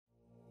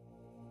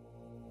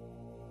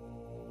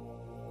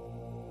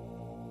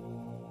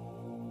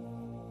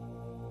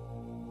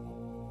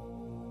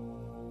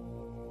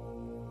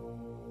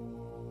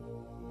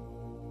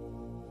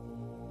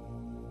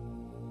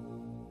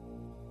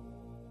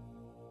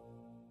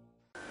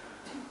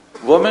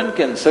Women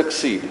can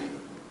succeed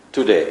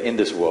today in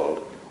this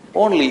world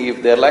only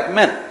if they're like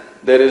men.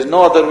 There is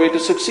no other way to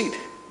succeed.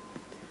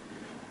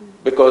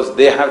 Because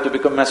they have to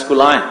become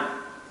masculine,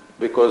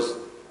 because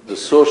the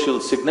social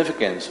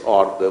significance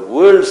or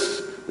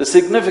the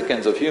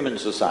significance of human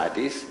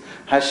societies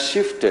has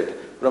shifted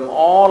from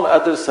all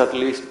other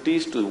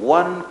subtleties to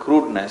one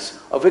crudeness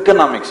of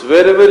economics.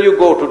 Wherever you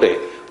go today,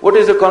 what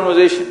is the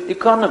conversation?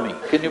 Economy.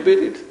 Can you beat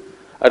it?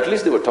 At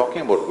least they were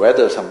talking about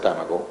weather some time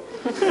ago.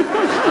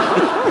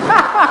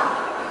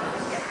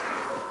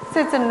 So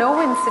it's a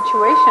no-win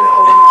situation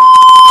for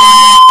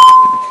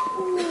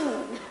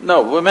women.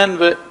 No,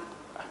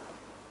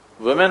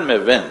 women may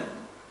win,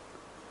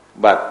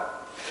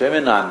 but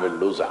feminine will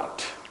lose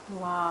out.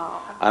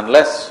 Wow.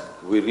 Unless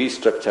we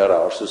restructure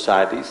our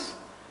societies,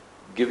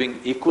 giving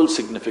equal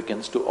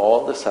significance to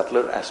all the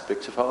subtler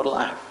aspects of our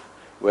life,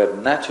 where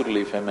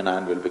naturally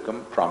feminine will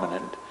become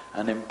prominent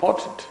and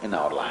important in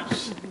our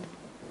lives.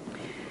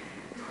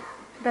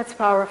 That's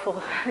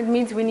powerful. It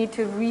means we need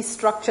to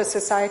restructure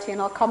society, and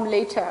I'll come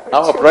later.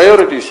 Our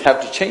priorities have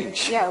to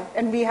change. Yeah,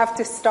 and we have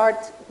to start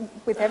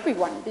with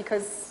everyone,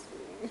 because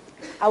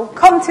I'll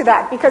come to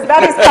that, because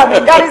that is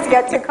coming, that is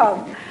yet to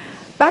come.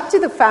 Back to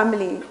the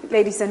family,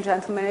 ladies and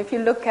gentlemen. If you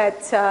look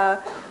at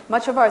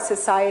much of our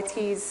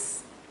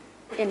societies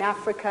in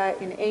Africa,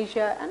 in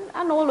Asia,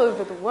 and all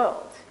over the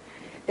world,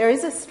 there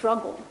is a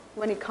struggle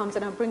when it comes,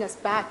 and I'll bring us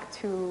back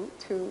to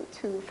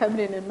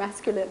feminine and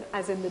masculine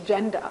as in the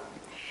gender.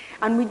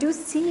 And we do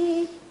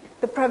see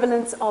the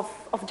prevalence of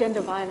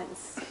gender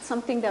violence,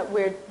 something that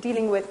we're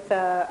dealing with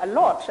a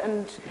lot.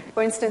 And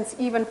for instance,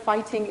 even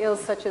fighting ills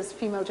such as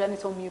female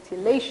genital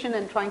mutilation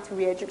and trying to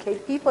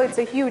re-educate people, it's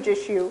a huge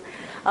issue.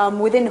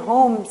 Within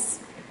homes,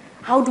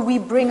 how do we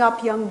bring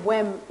up young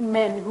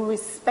men who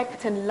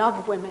respect and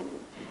love women?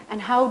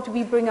 And how do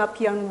we bring up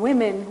young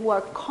women who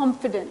are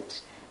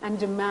confident and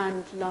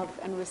demand love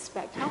and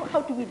respect?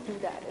 How do we do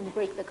that and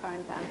break the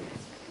current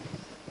balance?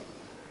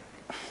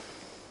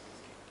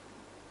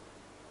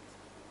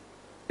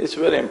 It's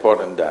very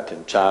important that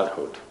in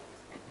childhood,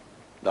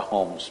 the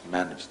homes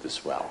manage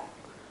this well,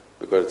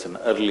 because it's an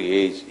early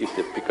age. If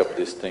they pick up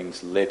these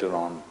things later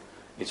on,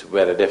 it's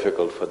very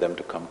difficult for them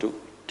to come to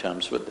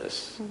terms with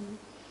this.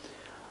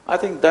 I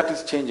think that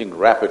is changing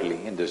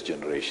rapidly in this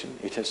generation.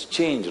 It has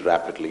changed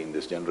rapidly in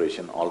this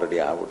generation already,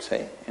 I would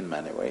say, in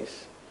many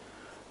ways.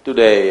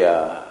 Today,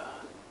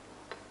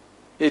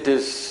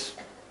 it's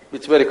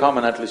very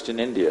common, at least in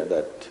India,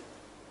 that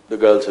the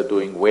girls are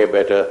doing way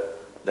better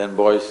than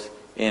boys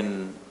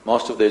in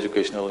most of the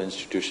educational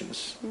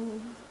institutions.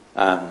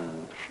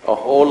 And a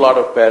whole lot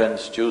of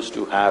parents choose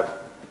to have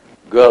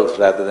girls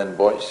rather than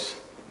boys.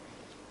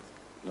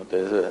 No,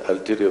 there's an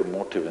ulterior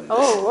motive in this.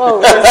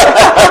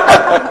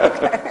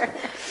 Okay.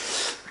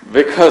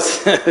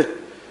 Because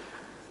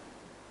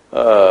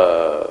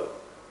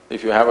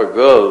if you have a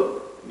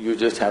girl, you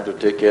just have to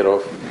take care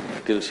of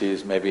till she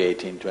is maybe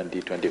 18,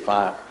 20,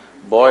 25.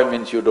 Boy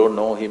means you don't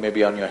know, he may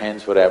be on your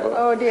hands forever.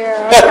 Oh dear,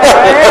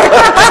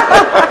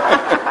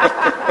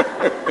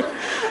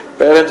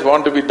 Parents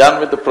want to be done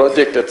with the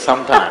project at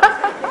some time.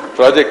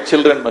 Project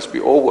children must be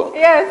over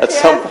at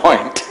some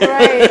point.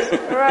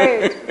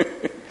 Right.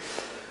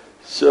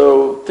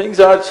 So, things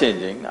are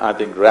changing, I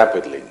think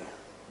rapidly,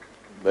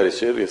 very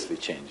seriously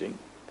changing.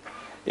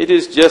 It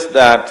is just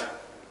that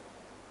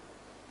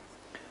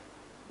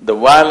the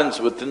violence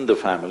within the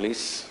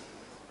families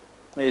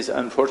is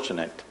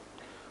unfortunate.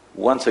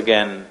 Once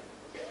again,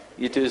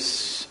 it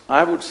is…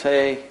 I would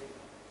say,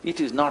 it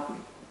is not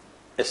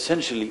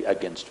essentially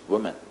against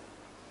women.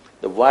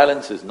 The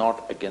violence is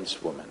not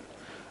against women.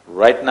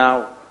 Right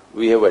now,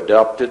 we have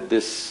adopted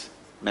this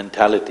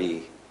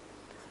mentality.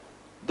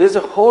 There's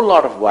a whole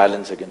lot of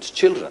violence against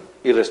children,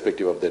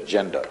 irrespective of their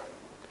gender.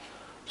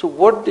 So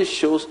what this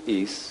shows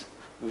is,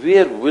 we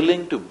are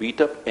willing to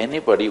beat up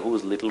anybody who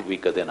is little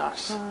weaker than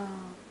us.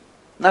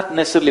 Not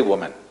necessarily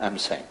women, I'm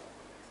saying.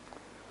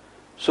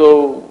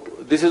 So,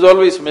 this is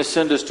always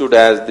misunderstood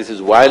as this is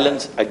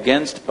violence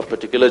against a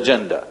particular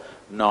gender.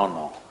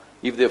 No.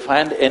 If they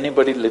find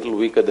anybody little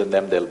weaker than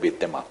them, they'll beat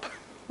them up.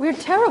 We're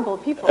terrible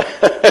people.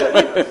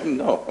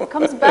 No. It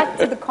comes back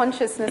to the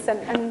consciousness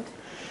and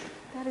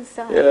that is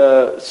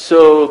sad.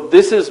 So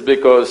this is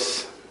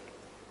because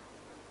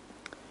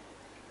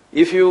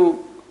if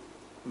you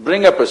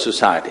bring up a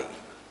society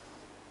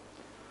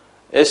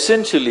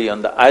essentially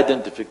on the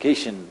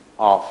identification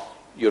of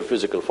your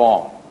physical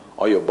form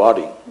or your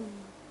body,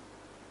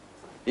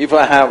 if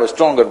I have a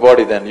stronger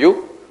body than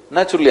you,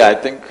 naturally I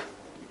think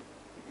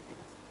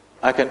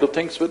I can do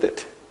things with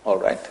it, all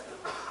right?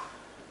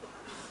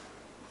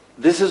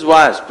 This is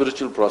why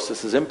spiritual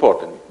process is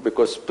important,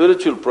 because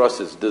spiritual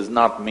process does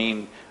not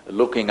mean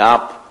looking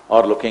up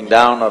or looking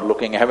down or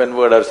looking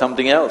heavenward or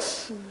something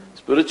else.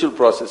 Spiritual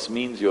process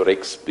means your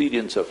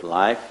experience of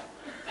life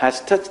has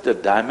touched a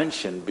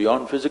dimension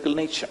beyond physical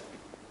nature.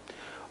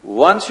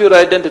 Once your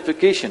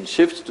identification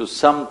shifts to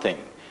something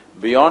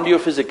beyond your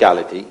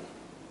physicality,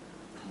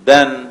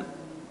 then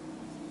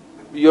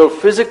your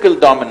physical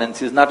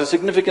dominance is not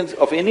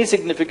of any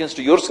significance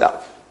to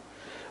yourself.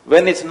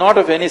 When it's not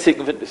of any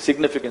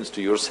significance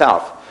to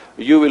yourself,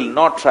 you will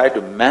not try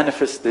to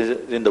manifest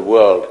this in the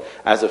world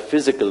as a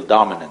physical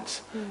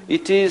dominance.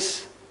 It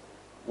is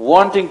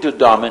wanting to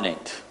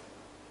dominate.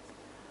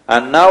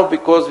 And now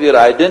because we are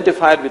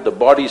identified with the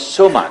body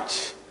so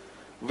much,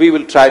 we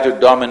will try to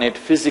dominate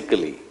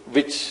physically,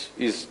 which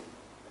is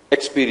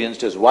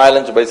experienced as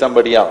violence by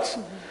somebody else.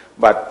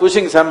 But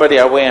pushing somebody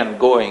away and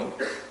going,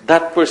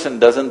 that person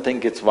doesn't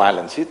think it's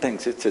violence, he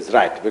thinks it's his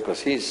right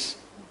because he's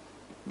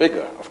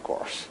bigger, of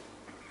course.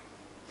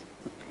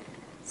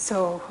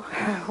 So,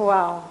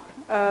 wow.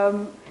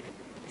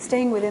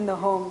 Staying within the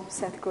home,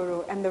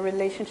 sadhguru, and the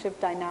relationship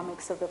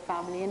dynamics of the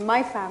family. In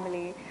my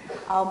family,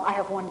 I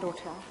have one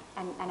daughter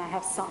and I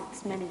have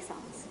sons, many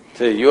sons.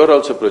 Say, you're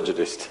also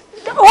prejudiced.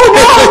 Oh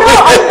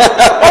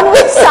no! On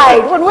which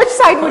side? On which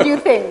side would you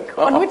think?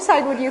 On which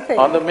side would you think?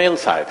 On the male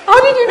side.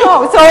 How did you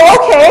know? So,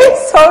 okay,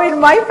 so in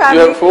my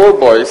family… You have 4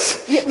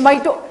 boys. Yeah,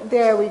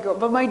 there we go.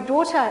 But my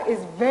daughter is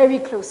very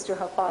close to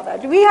her father.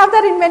 Do we have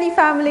that in many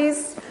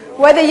families?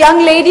 Where the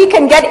young lady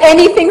can get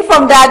anything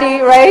from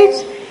daddy, right?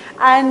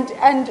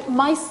 And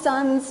my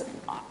sons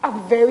are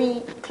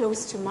very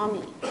close to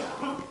mommy.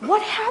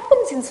 What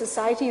happens in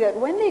society that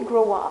when they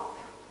grow up,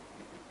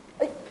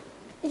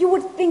 you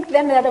would think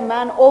then that a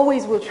man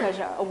always will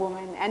treasure a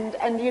woman.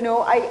 And you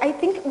know, I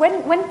think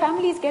when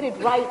families get it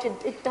right,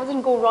 it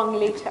doesn't go wrong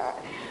later.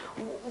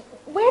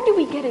 Where do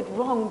we get it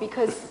wrong?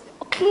 Because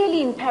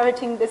clearly in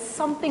parenting, there's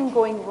something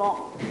going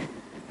wrong.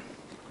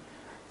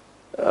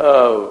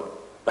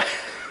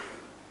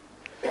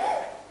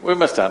 We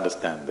must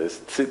understand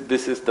this. See,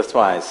 that's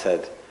why I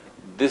said,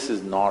 this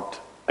is not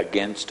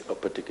against a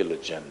particular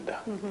gender.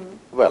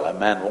 Well, a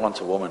man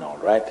wants a woman, all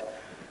right.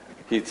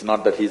 It's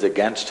not that he's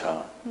against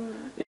her.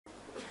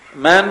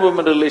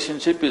 Man-woman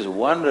relationship is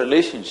one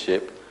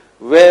relationship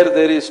where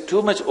there is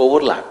too much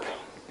overlap.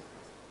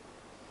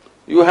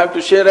 You have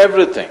to share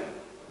everything,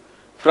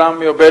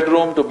 from your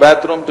bedroom to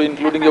bathroom to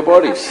including your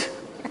bodies,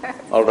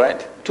 all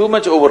right? Too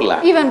much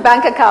overlap. Even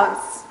bank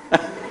accounts.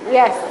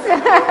 Yes.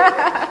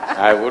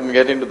 I wouldn't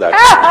get into that.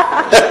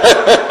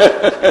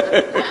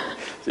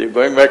 See,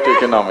 going back to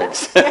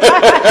economics.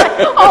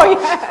 Oh,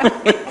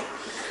 yeah.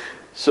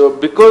 So,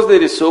 because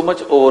there is so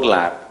much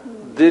overlap,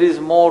 there is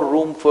more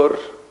room for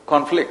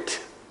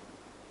conflict.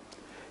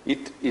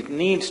 It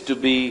needs to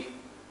be…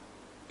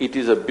 It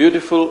is a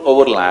beautiful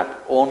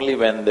overlap only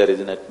when there is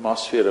an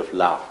atmosphere of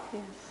love.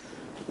 Yes.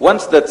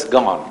 Once that's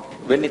gone,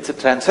 when it's a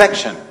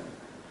transaction,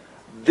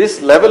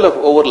 this level of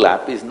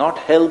overlap is not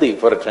healthy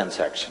for a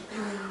transaction.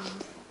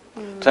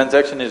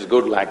 Transaction is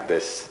good like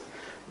this.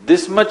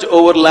 This much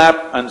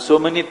overlap and so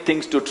many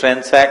things to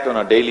transact on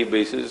a daily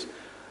basis,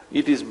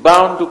 it is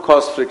bound to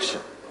cause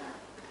friction.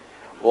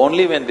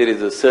 Only when there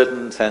is a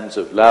certain sense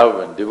of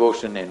love and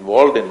devotion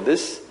involved in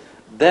this,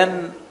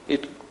 then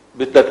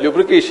with that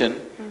lubrication,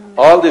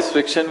 all this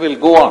friction will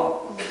go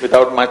on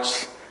without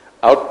much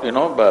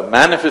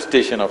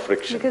manifestation of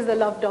friction. Because the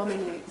love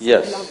dominates.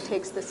 Yes. The love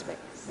takes the space.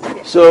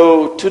 Yes.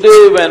 So,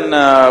 today when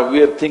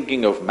we are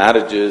thinking of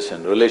marriages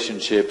and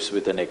relationships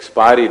with an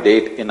expiry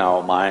date in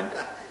our mind…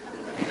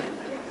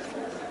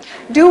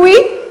 Do we?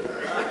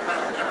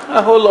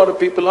 A whole lot of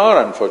people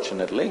are,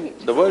 unfortunately.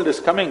 The world is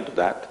coming to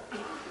that.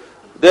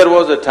 There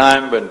was a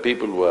time when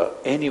people were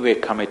anyway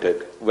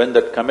committed. When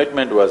that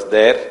commitment was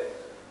there,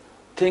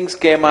 things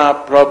came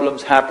up,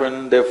 problems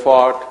happened, they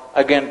fought,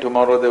 again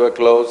tomorrow they were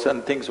close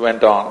and things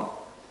went on.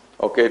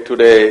 Okay,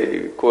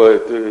 today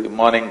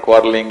morning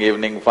quarreling,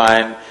 evening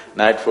fine,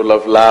 night full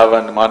of love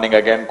and morning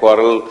again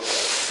quarrel,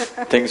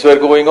 things were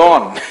going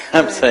on,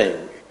 I'm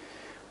saying.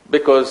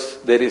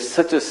 Because there is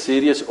such a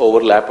serious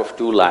overlap of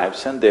 2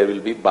 lives and there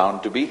will be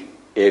bound to be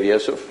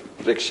areas of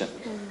friction.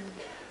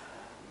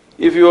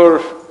 If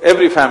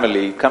every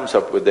family comes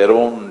up with their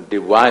own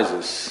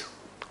devices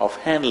of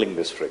handling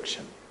this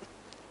friction,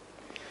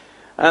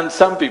 and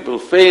some people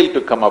fail to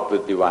come up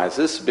with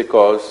devices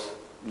because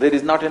there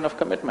is not enough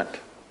commitment.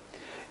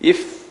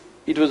 If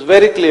it was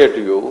very clear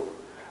to you,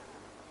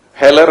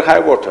 hell or high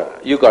water,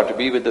 you got to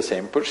be with the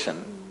same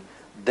person,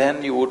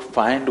 then you would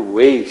find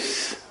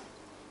ways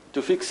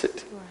to fix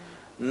it. Right.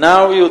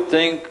 Now you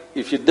think,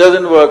 if it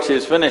doesn't work,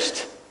 she's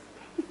finished.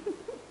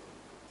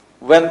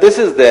 When this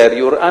is there,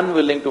 you're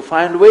unwilling to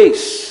find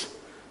ways.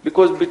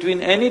 Because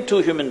between any 2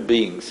 human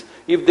beings,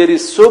 if there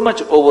is so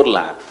much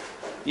overlap,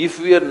 if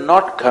we are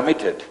not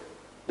committed,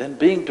 then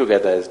being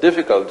together is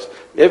difficult.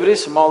 Every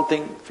small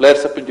thing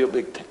flares up into a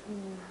big thing.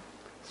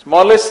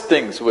 Smallest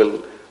things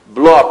will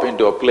blow up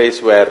into a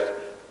place where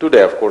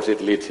today, of course,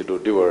 it leads you to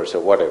divorce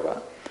or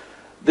whatever.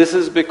 This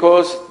is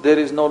because there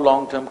is no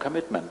long-term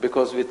commitment,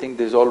 because we think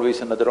there's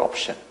always another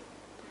option.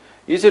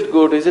 Is it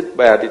good, is it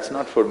bad? It's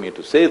not for me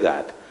to say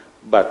that,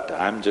 but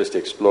I'm just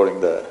exploring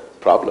the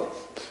problem.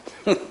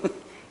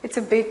 It's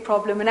a big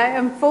problem, and I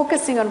am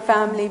focusing on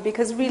family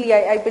because really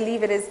I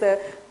believe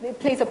it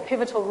plays a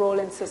pivotal role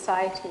in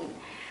society.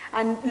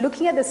 And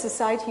looking at the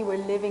society we're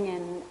living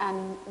in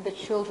and the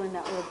children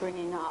that we're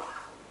bringing up,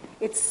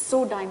 It's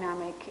so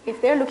dynamic.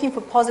 If they're looking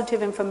for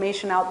positive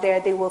information out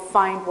there, they will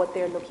find what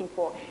they're looking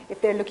for.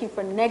 If they're looking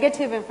for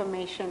negative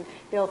information,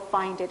 they'll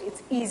find it.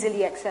 It's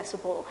easily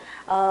accessible.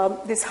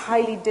 This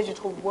highly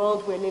digital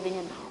world we're living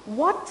in.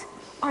 What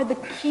are the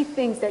key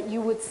things that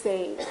you would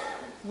say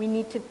we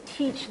need to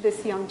teach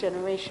this young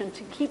generation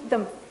to keep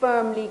them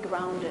firmly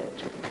grounded?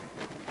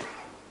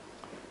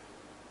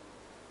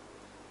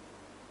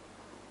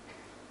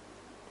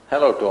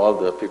 Hello to all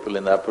the people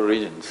in the upper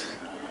regions.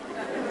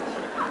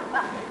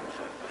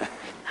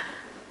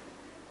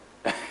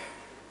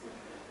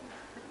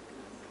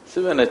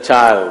 So when a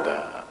child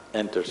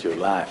enters your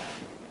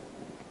life,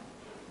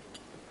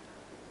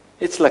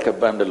 it's like a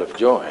bundle of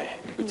joy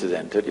which has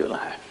entered your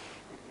life,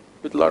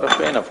 with a lot of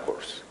pain, of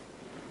course.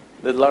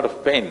 There's a lot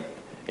of pain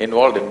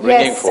involved in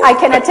bringing forth. Yes, I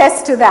can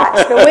attest to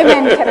that. The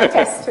women can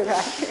attest to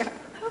that.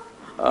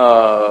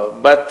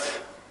 But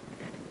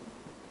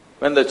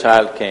when the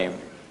child came,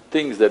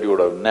 things that you would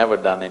have never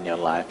done in your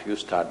life, you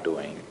start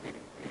doing.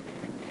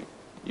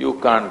 You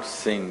can't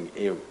sing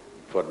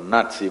for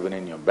nuts even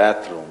in your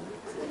bathroom.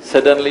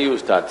 Suddenly you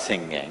start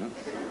singing.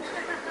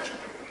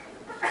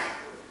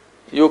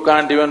 You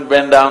can't even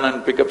bend down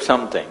and pick up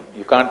something.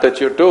 You can't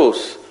touch your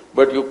toes,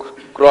 but you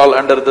crawl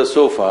under the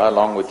sofa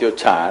along with your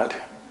child.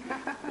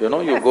 You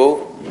know, you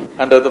go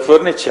under the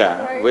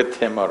furniture with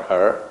him or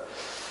her.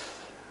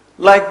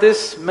 Like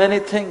this, many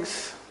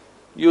things.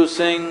 You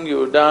sing,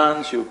 you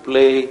dance, you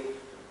play.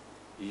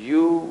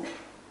 You,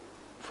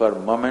 for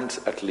moments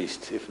at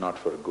least, if not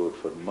for good,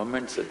 for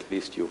moments at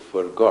least you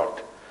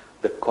forgot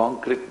the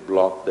concrete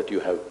block that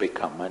you have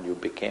become, and you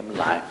became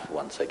life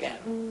once again.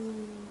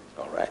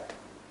 All right?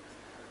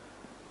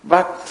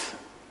 But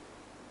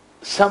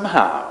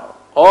somehow,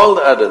 all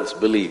the adults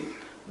believe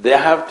they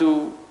have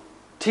to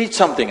teach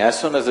something as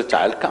soon as the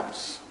child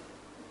comes.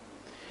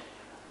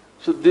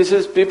 So this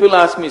is… people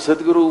ask me,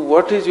 Sadhguru,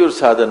 what is your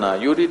sadhana?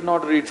 You did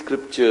not read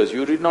scriptures,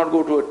 you did not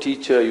go to a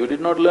teacher, you did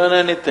not learn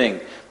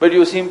anything, but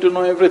you seem to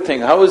know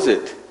everything, how is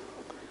it?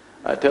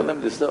 I tell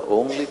them, this is the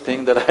only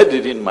thing that I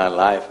did in my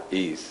life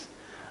is,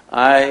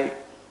 I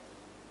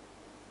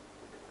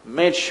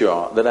made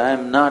sure that I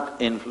am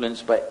not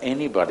influenced by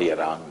anybody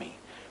around me,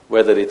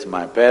 whether it's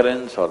my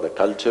parents or the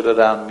culture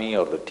around me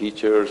or the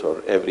teachers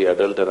or every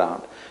adult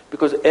around,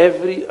 because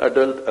every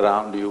adult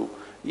around you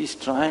is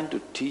trying to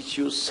teach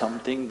you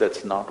something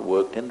that's not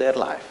worked in their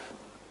life.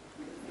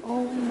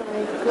 Oh my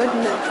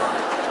goodness.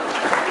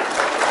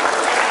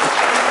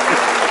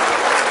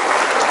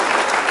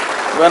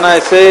 When I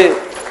say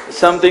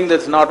something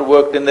that's not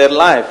worked in their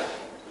life,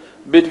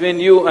 between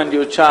you and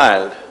your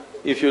child,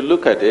 if you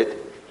look at it,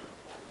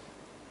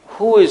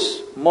 who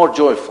is more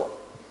joyful?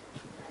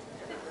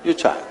 Your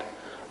child.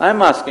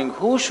 I'm asking,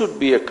 who should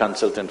be a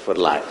consultant for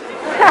life?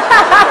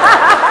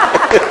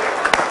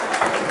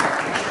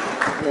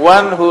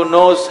 One who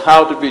knows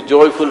how to be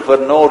joyful for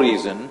no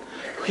reason,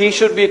 he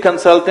should be a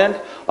consultant,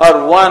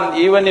 or one,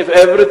 even if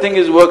everything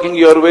is working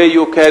your way,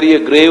 you carry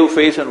a grave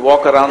face and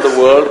walk around the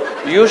world,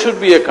 you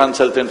should be a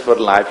consultant for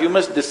life. You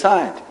must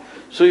decide.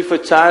 So if a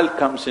child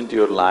comes into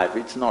your life,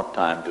 it's not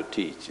time to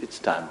teach, it's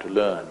time to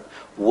learn.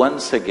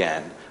 Once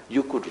again,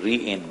 you could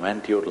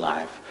reinvent your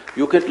life.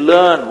 You could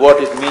learn what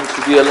it means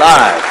to be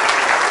alive.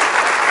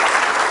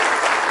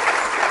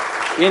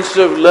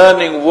 Instead of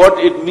learning what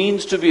it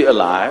means to be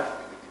alive,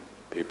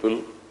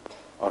 people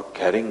are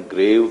carrying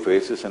grave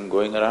faces and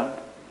going around.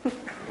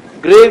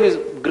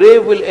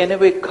 Grave will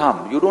anyway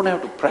come, you don't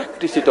have to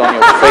practice it on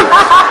your face.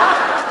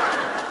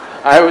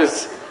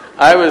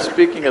 I was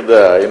speaking at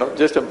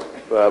the…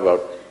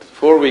 about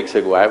 4 weeks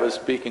ago, I was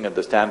speaking at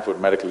the Stanford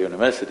Medical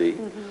University.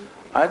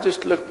 I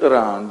just looked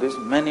around, there's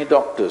many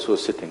doctors who are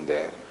sitting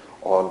there,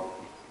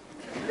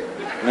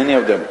 many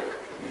of them.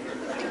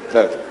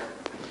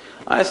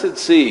 I said,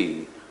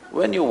 see,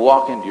 when you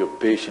walk into your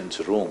patient's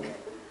room,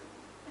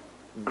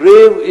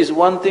 grave is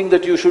one thing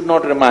that you should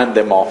not remind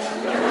them of.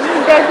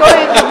 They're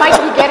going… might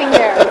be getting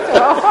there,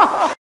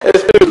 so…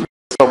 Especially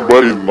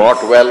somebody is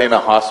not well in a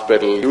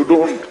hospital, you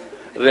don't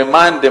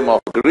remind them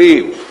of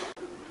grave.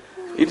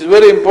 It's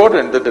very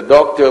important that the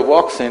doctor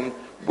walks in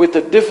with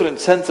a different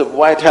sense of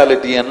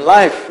vitality and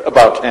life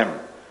about him.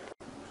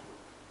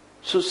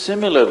 So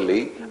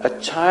similarly, a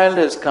child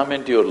has come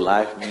into your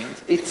life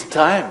means it's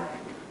time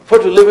for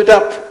to live it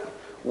up,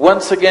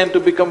 once again to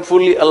become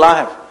fully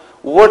alive.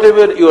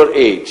 Whatever your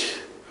age,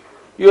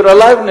 your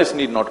aliveness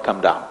need not come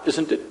down,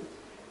 isn't it?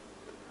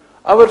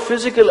 Our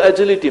physical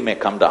agility may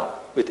come down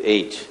with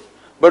age,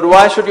 but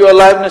why should your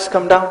aliveness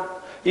come down?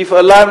 If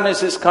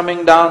aliveness is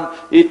coming down,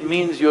 it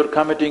means you're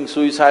committing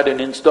suicide in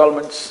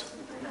installments.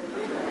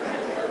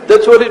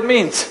 That's what it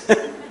means.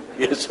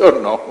 Yes or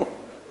no?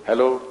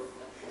 Hello?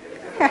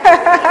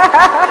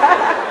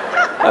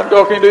 I'm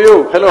talking to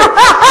you, hello.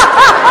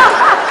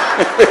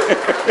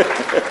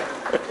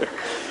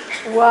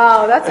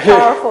 Wow, that's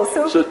powerful.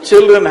 So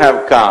children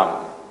have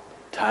come,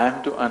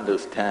 time to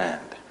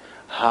understand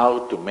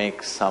how to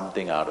make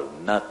something out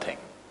of nothing.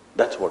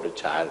 That's what a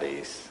child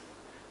is.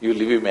 You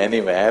leave him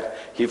anywhere,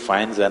 he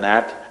finds an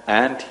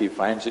ant, he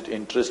finds it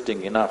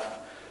interesting enough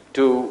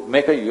to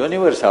make a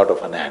universe out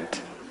of an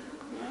ant.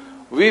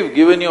 We've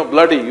given you a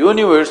bloody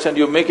universe and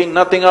you're making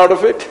nothing out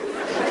of it.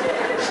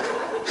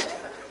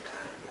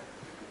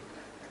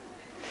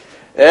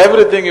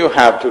 Everything you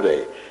have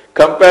today,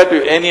 compared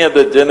to any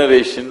other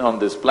generation on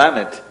this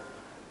planet,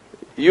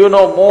 you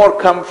know more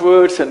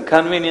comforts and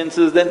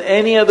conveniences than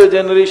any other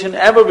generation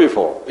ever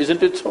before,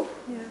 isn't it so?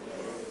 Yeah.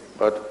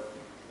 But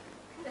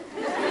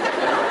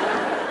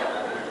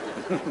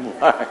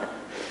why?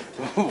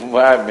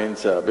 Why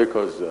means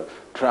because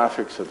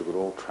traffic,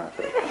 Sadhguru,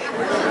 traffic.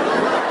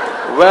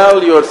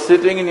 Well, you're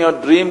sitting in your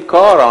dream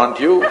car, aren't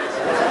you?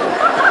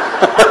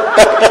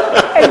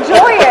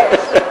 Enjoy it!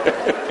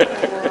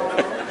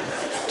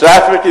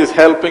 Traffic is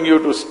helping you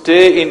to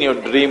stay in your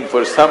dream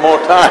for some more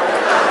time.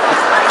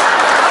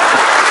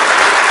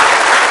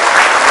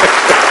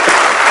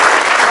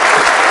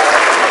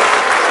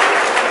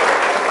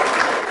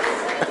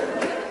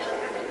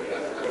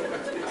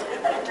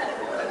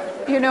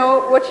 You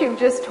know, what you've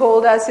just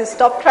told us is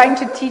stop trying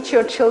to teach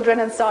your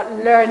children and start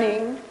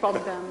learning from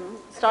them,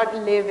 start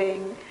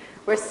living.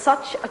 We're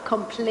such a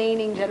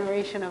complaining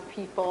generation of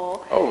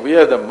people. Oh, we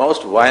are the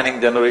most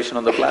whining generation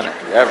on the planet,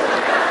 ever.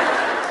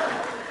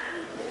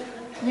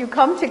 You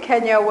come to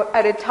Kenya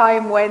at a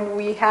time when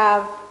we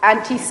have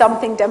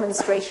anti-something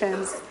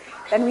demonstrations,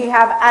 then we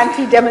have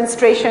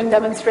anti-demonstration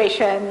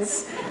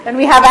demonstrations, then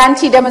we have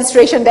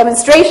anti-demonstration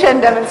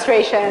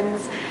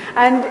demonstrations.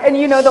 And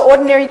you know, the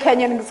ordinary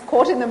Kenyan is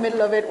caught in the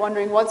middle of it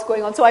wondering what's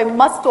going on. So I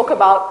must talk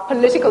about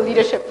political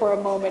leadership for a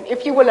moment,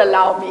 if you will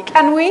allow me.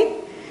 Can we?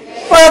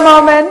 Yes. For a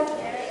moment?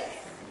 Yes.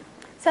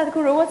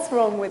 Sadhguru, what's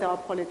wrong with our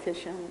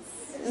politicians?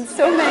 In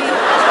so many…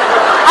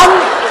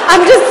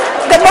 I'm just…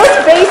 the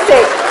most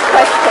basic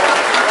question,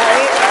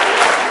 right?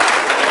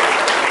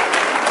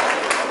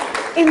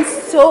 In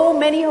so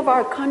many of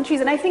our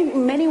countries, and I think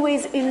in many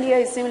ways India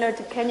is similar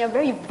to Kenya,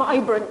 very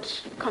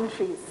vibrant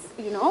countries,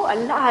 you know,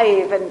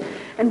 alive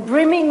and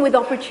brimming with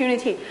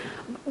opportunity.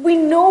 We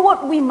know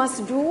what we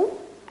must do,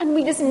 and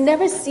we just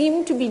never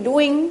seem to be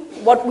doing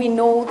what we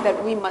know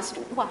that we must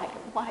do. Why?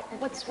 Why?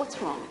 What's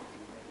wrong?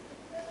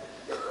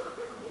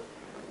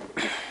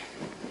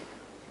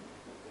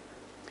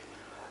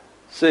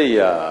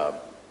 See, I'm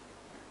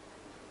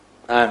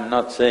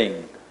not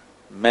saying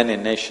many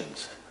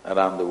nations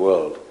around the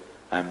world,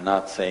 I'm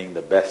not saying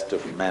the best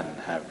of men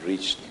have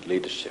reached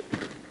leadership.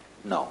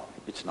 No,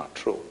 it's not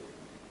true.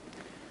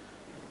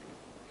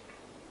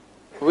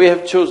 We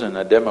have chosen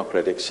a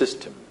democratic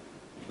system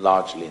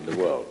largely in the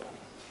world.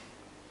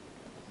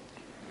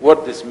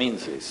 What this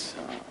means is,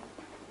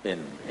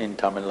 in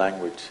Tamil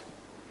language,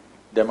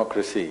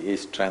 democracy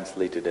is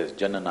translated as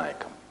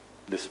Jananayakam.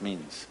 This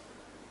means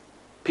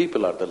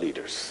people are the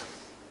leaders.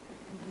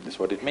 That's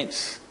what it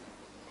means.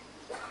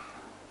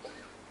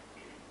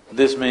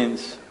 This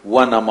means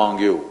one among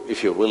you,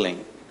 if you're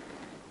willing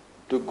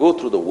to go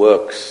through the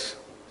works,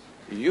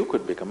 you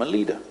could become a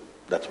leader.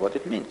 That's what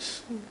it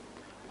means.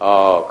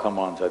 Oh, come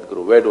on,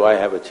 Sadhguru, where do I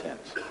have a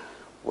chance?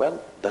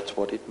 Well, that's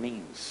what it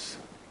means.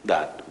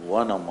 That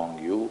one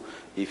among you,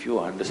 if you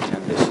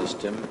understand the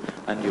system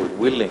and you're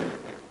willing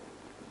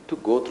to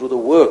go through the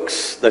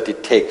works that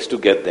it takes to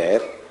get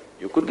there,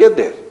 you could get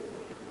there.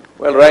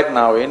 Well, right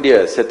now India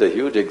has set a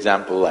huge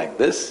example like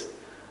this.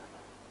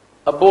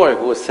 A boy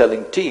who was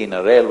selling tea in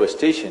a railway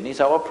station is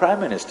our Prime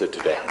Minister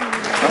today.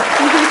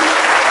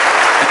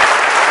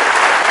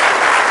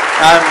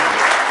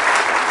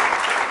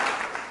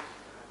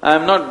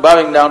 I'm not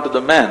bowing down to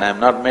the man, I'm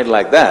not made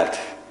like that.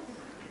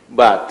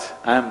 But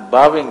I'm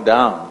bowing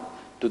down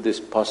to this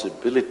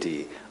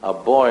possibility, a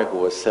boy who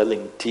was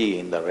selling tea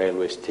in the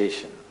railway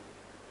station.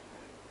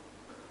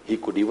 He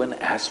could even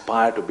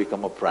aspire to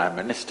become a Prime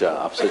Minister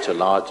of such a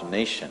large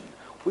nation,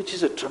 which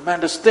is a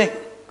tremendous thing.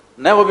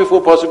 Never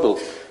before possible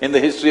in the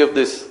history of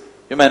this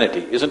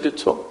humanity, isn't it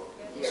so?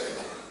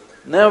 Yes.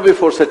 Never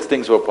before such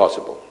things were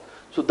possible.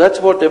 So that's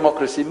what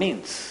democracy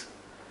means.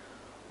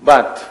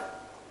 But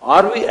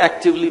are we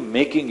actively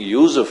making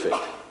use of it?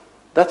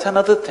 That's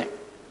another thing.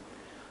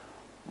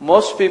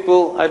 Most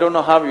people, I don't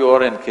know how you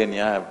are in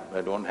Kenya,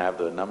 I don't have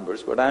the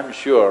numbers, but I'm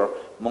sure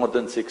more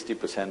than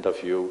 60%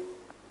 of you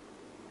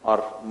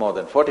or more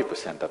than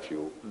 40% of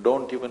you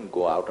don't even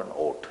go out and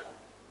vote.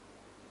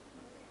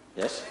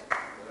 Yes?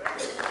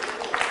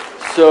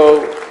 So,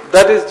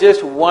 that is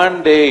just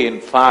one day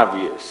in 5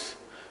 years.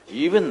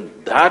 Even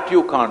that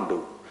you can't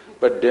do.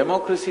 But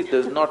democracy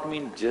does not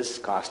mean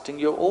just casting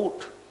your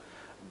vote.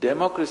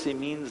 Democracy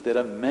means there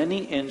are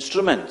many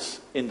instruments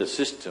in the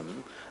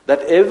system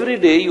that every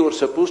day you are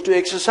supposed to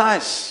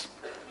exercise.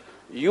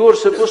 You are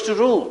supposed to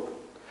rule.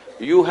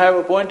 You have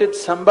appointed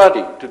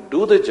somebody to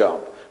do the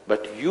job,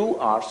 but you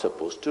are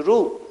supposed to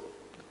rule.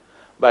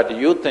 But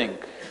you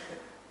think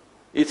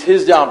it's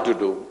his job to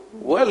do.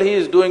 Well, he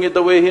is doing it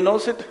the way he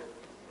knows it.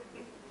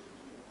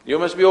 You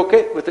must be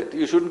okay with it,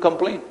 you shouldn't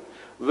complain.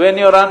 When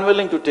you're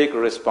unwilling to take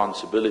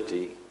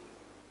responsibility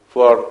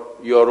for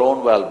your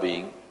own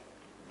well-being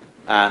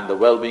and the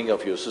well-being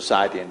of your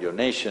society and your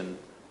nation,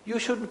 you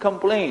shouldn't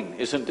complain,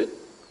 isn't it?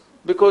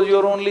 Because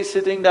you're only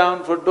sitting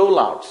down for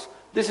dole-outs.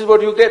 This is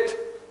what you get.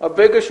 A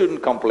beggar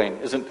shouldn't complain,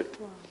 isn't it?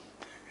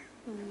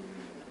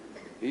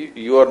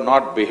 You are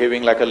not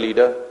behaving like a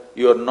leader,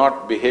 you are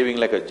not behaving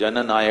like a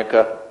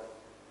Jananayaka,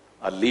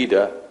 a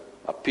leader,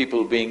 a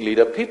people being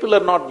leader. People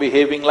are not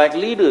behaving like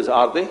leaders,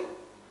 are they?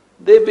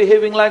 They're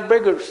behaving like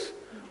beggars.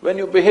 When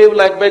you behave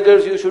like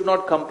beggars, you should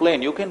not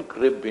complain. You can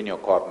crib in your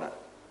corner,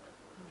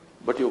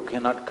 but you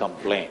cannot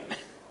complain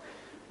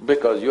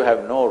because you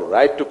have no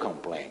right to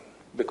complain,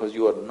 because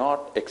you are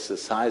not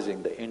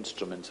exercising the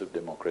instruments of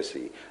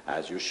democracy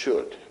as you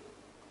should.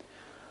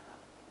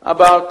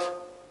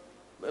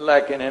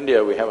 Like in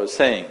India, we have a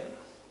saying,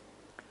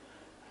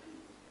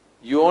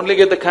 you only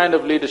get the kind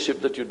of leadership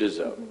that you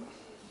deserve.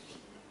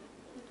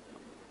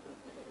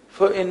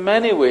 For in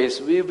many ways,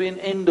 we've been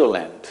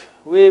indolent.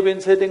 We've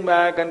been sitting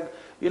back and,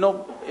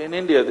 in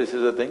India this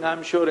is a thing,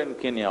 I'm sure in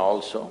Kenya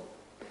also.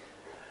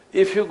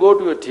 If you go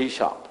to a tea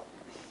shop,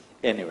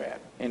 anywhere,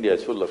 India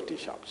is full of tea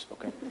shops,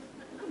 okay?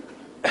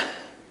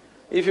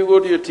 If you go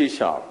to a tea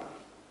shop,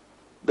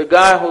 the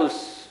guy who's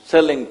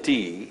selling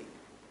tea,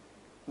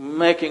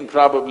 making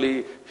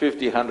probably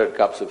 50, 100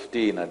 cups of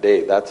tea in a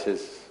day, that's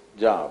his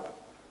job,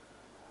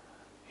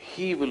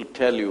 he will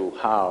tell you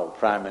how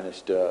Prime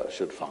Minister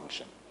should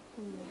function.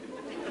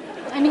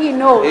 And he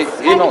knows.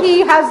 He knows.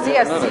 He has,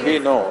 yes. No, he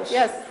knows.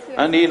 Yes.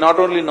 And he not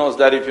only knows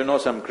that, if you know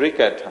some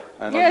cricket,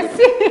 Yes.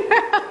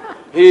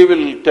 he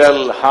will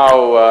tell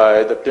how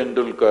the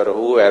Tendulkar,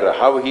 whoever,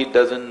 how he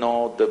doesn't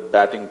know the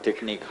batting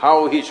technique,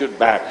 how he should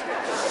bat,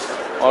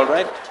 all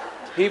right?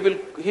 He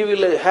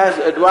has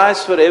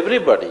advice for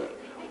everybody.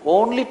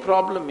 Only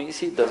problem is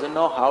he doesn't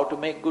know how to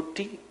make good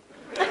tea.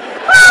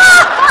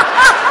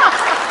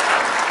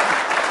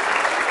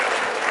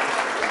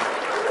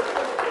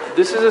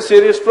 This is a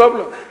serious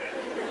problem.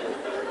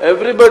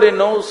 Everybody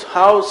knows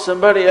how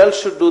somebody else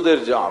should do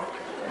their job,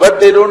 but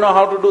they don't know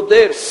how to do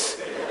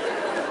theirs.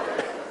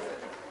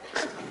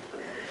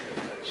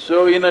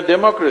 So in a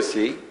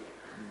democracy,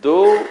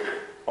 though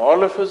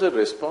all of us are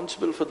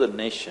responsible for the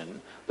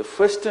nation, the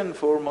first and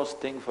foremost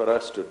thing for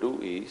us to do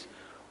is,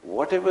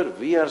 whatever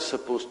we are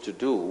supposed to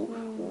do,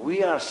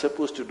 we are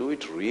supposed to do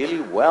it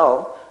really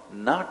well,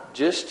 not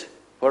just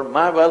for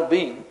my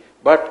well-being,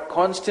 but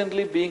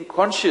constantly being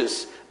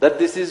conscious that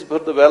this is for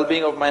the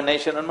well-being of my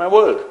nation and my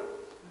world.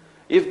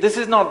 If this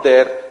is not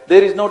there,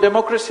 there is no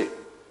democracy.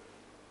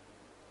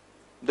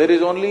 There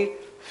is only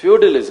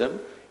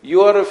feudalism.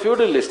 You are a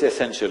feudalist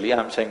essentially,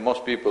 I'm saying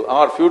most people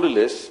are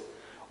feudalists.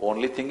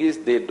 Only thing is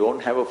they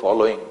don't have a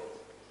following.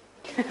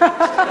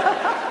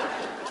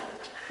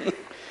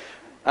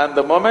 And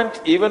the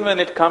moment, even when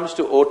it comes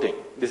to voting,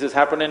 this has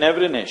happened in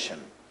every nation,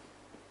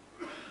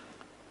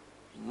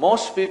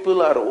 most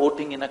people are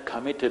voting in a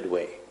committed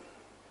way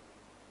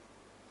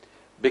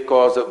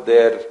because of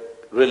their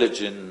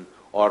religion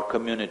or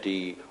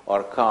community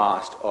or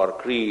caste or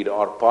creed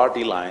or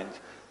party lines.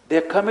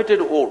 They're committed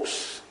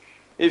votes.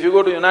 If you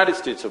go to United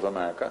States of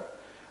America,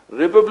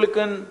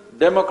 Republican,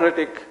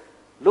 Democratic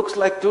looks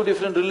like two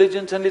different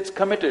religions and it's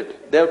committed.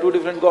 They have two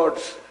different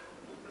gods.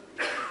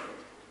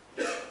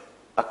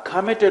 A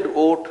committed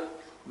vote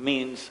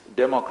means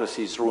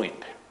democracy is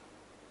ruined.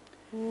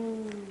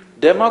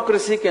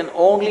 Democracy can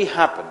only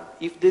happen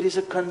if there is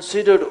a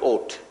considered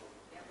vote.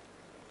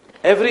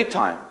 Every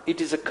time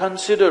it is a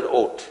considered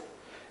vote.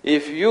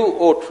 If you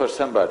vote for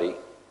somebody,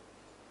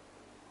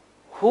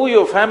 who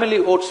your family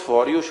votes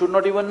for, you should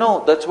not even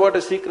know. That's what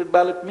a secret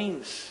ballot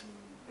means.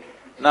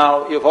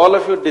 Now, if all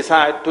of you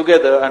decide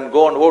together and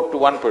go and vote to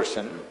one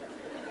person,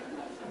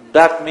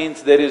 that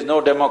means there is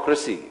no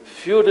democracy.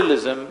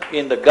 Feudalism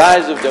in the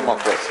guise of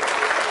democracy.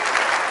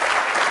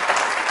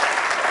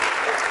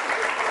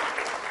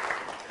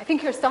 I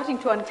think you're starting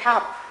to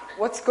untap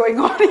what's going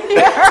on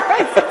here.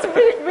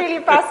 It's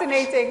really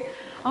fascinating.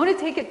 I want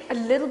to take it a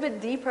little bit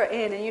deeper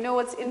in, and you know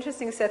what's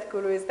interesting,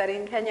 sadhguru, is that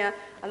in Kenya,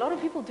 a lot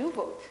of people do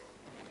vote,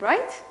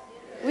 right?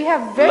 We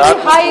have very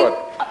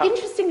high…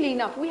 Interestingly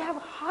enough, we have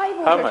high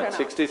voter turnout. How much?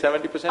 60,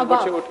 70%?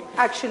 What's your voting?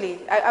 Actually,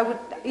 I would…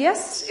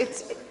 Yes,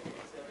 it's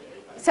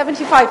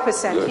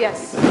 75%,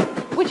 yes.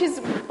 Which is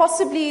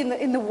possibly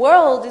in the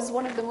world is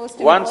one of the most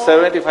important… Once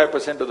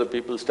 75% of the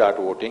people start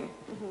voting,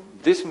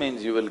 this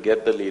means you will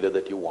get the leader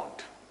that you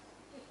want.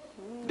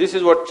 This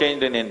is what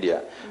changed in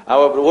India.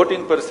 Our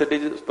voting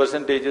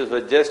percentages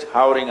were just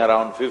hovering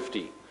around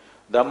 50.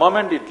 The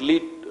moment it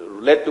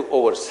led to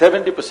over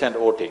 70%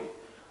 voting,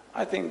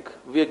 I think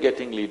we are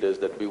getting leaders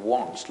that we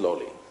want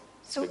slowly.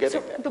 So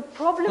the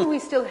problem we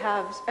still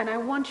have, and I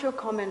want your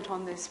comment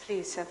on this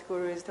please,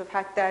 sadhguru, is the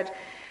fact that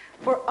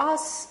for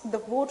us, the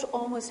vote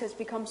almost has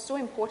become so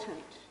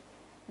important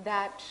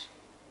that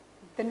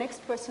the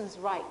next person's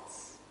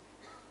rights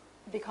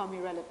become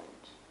irrelevant.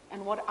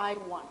 And what I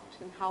want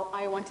and how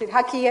I want it.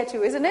 Haki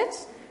yetu, isn't it?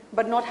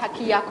 But not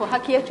haki yako.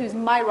 Haki yetu is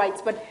my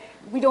rights, but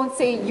we don't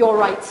say your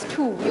rights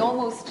too. We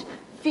almost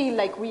feel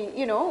like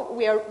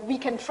we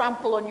can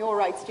trample on your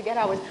rights to get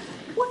ours.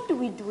 What do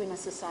we do in a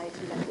society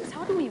like this?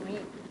 How do we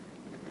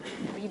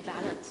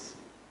rebalance?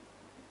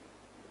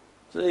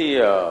 See,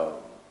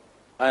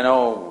 I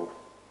know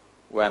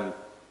when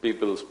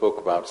people spoke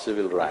about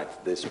civil rights,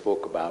 they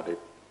spoke about it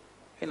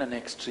in an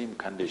extreme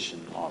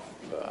condition of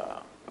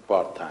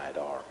apartheid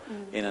or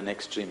in an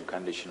extreme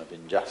condition of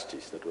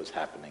injustice that was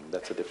happening,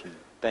 that's a different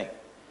thing.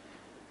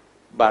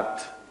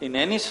 But in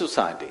any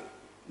society,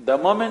 the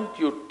moment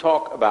you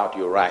talk about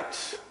your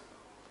rights,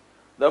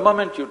 the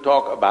moment you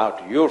talk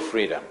about your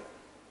freedom,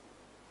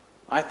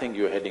 I think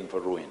you're heading for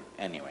ruin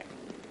anyway.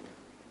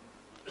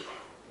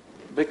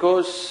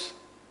 Because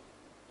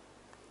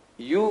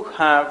you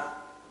have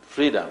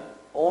freedom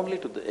only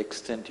to the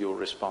extent you're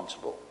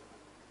responsible.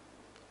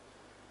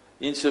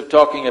 Instead of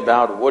talking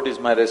about what is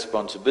my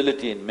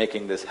responsibility in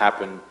making this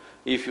happen,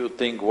 if you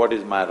think what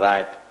is my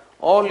right,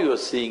 all you're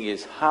seeing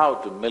is how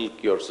to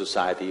milk your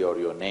society or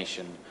your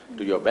nation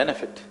to your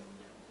benefit.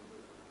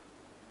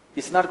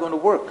 It's not going to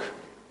work.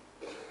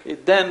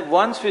 Then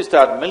once we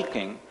start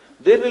milking,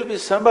 there will be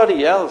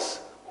somebody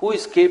else who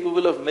is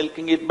capable of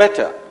milking it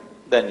better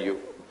than you.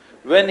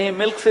 When he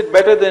milks it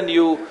better than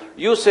you,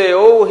 you say,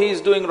 oh, he's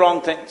doing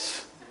wrong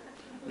things.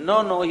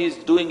 No, he's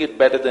doing it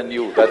better than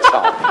you, that's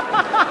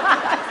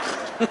how.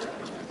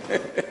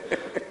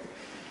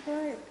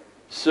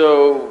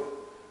 So,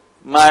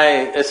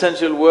 my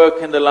essential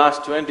work in the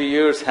last 20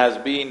 years has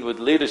been with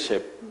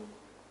leadership,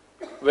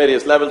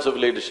 various levels of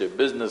leadership,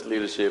 business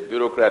leadership,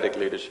 bureaucratic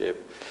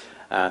leadership,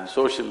 and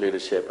social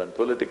leadership and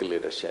political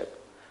leadership.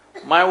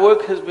 My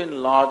work has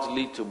been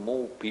largely to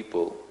move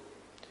people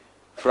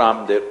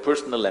from their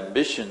personal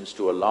ambitions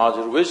to a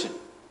larger vision.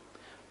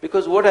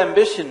 Because what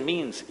ambition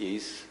means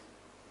is,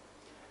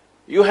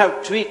 you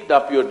have tweaked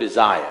up your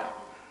desire,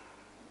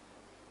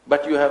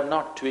 but you have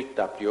not tweaked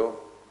up your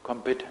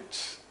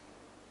competence.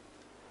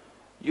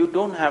 You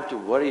don't have to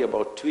worry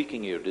about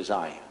tweaking your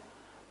desire.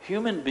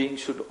 Human beings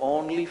should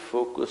only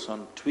focus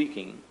on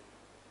tweaking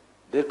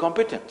their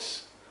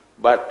competence.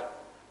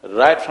 But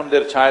right from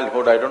their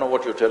childhood, I don't know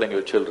what you're telling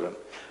your children,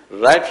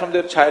 right from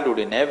their childhood,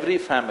 in every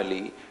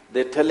family,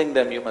 they're telling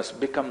them, you must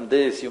become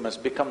this, you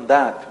must become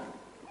that.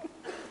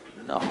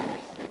 No.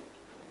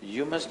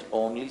 You must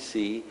only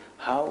see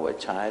how a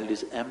child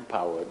is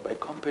empowered by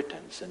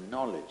competence and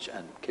knowledge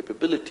and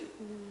capability.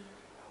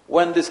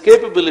 When this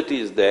capability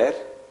is there,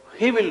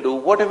 he will do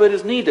whatever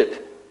is needed.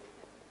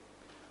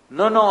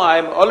 No,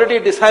 I'm already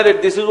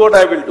decided this is what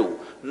I will do.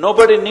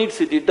 Nobody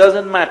needs it, it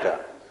doesn't matter.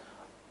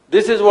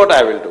 This is what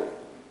I will do.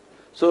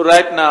 So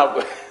right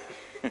now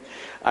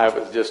I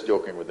was just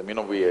joking with them,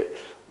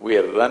 we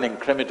are running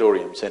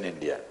crematoriums in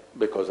India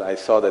because I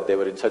saw that they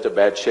were in such a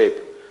bad shape.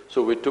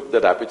 So we took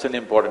that up. It's an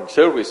important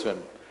service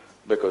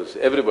because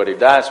everybody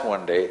dies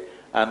one day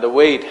and the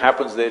way it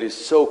happens there is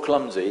so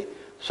clumsy.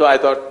 So I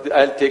thought,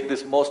 I'll take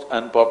this most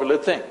unpopular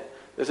thing.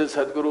 They said,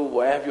 Sadhguru,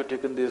 why have you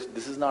taken this?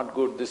 This is not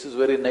good, this is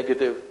very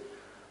negative.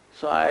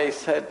 So I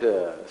said,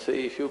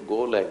 see, if you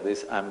go like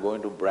this, I'm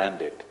going to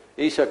brand it.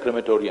 Isha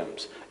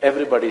crematoriums,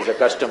 everybody is a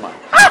customer.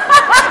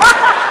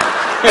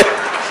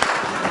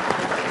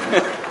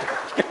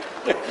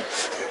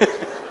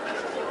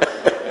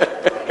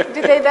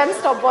 Did they then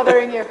stop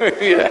bothering you?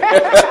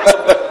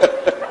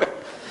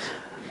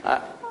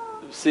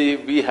 See,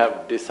 we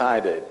have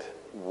decided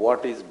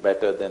what is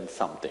better than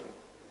something.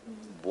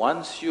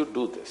 Once you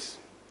do this,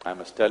 I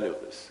must tell you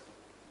this.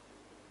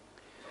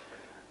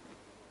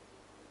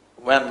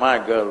 When my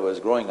girl was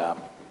growing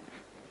up,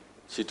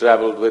 she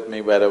traveled with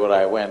me wherever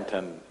I went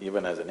and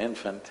even as an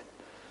infant.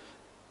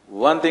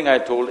 One thing I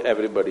told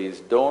everybody is,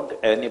 don't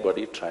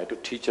anybody try to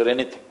teach her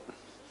anything.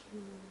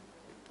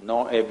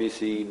 No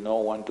ABC, no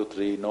 1, 2,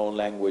 3, no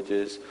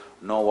languages,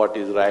 no what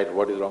is right,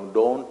 what is wrong,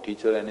 don't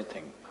teach her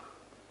anything.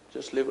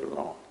 Just leave her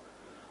alone.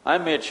 I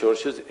made sure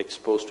she was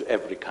exposed to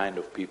every kind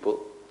of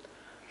people.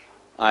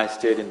 I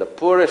stayed in the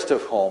poorest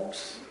of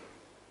homes,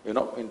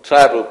 in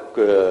tribal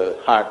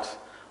huts.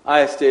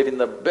 I stayed in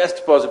the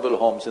best possible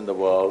homes in the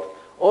world,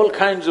 all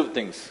kinds of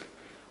things,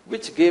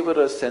 which gave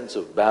her a sense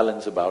of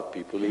balance about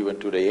people. Even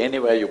today,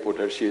 anywhere you put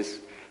her, she's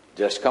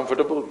just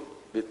comfortable.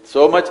 With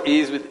so much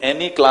ease with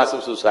any class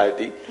of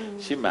society,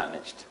 she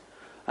managed.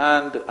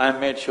 And I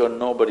made sure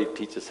nobody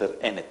teaches her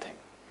anything.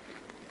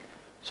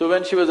 So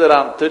when she was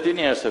around 13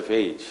 years of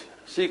age,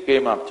 she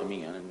came up to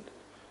me and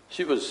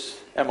she was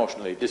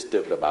emotionally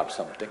disturbed about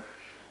something.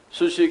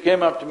 So she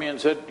came up to me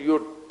and said,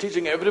 you're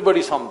teaching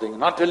everybody something,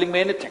 not telling me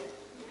anything.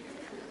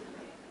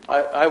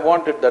 I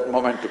wanted that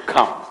moment to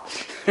come.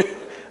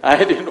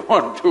 I didn't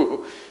want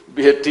to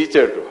be a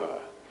teacher to her.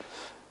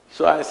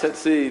 So I said,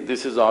 see,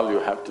 this is all you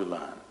have to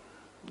learn.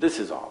 This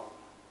is all.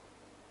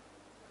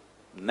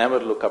 Never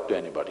look up to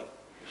anybody.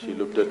 She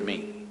looked at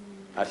me.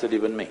 I said,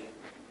 even me.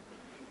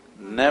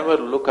 Never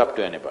look up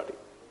to anybody.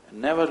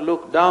 Never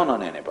look down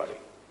on anybody.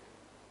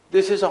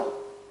 This is all.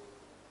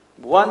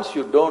 Once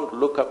you don't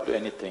look up to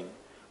anything,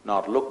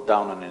 nor look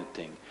down on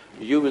anything,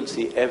 you will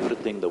see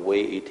everything the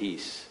way it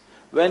is.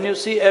 When you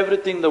see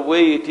everything the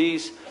way it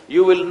is,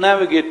 you will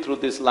navigate through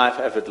this life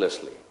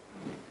effortlessly.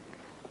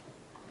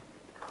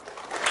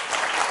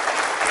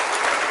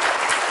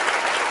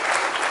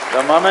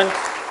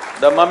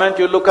 The moment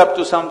you look up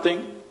to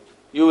something,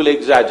 you will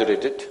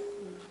exaggerate it.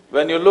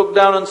 When you look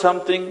down on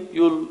something,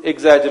 you'll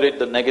exaggerate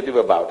the negative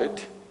about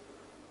it.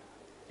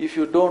 If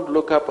you don't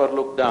look up or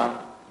look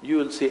down, you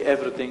will see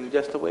everything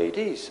just the way it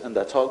is, and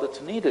that's all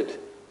that's needed.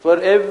 For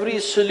every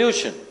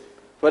solution,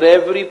 for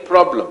every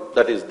problem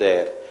that is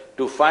there,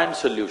 to find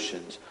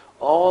solutions,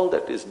 all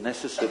that is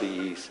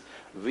necessary is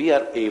we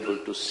are able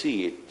to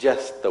see it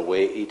just the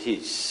way it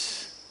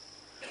is.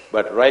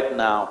 But right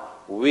now,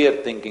 we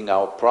are thinking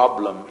our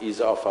problem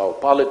is of our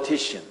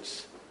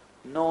politicians.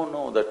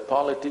 No, that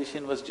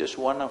politician was just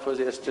one of us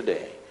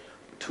yesterday.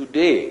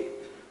 Today,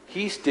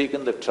 he's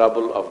taken the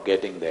trouble of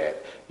getting there.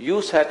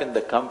 You sat in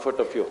the comfort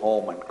of your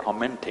home and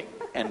commenting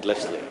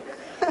endlessly.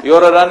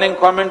 You're a running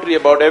commentary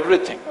about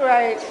everything.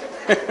 Right.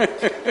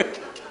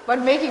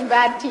 But making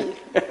bad tea,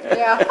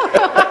 yeah.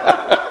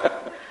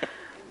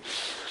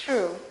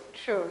 True.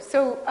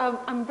 So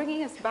I'm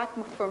bringing us back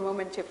for a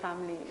moment to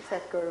family,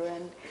 Sadhguru,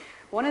 and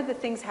one of the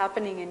things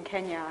happening in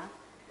Kenya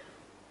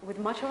with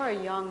much of our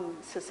young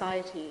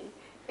society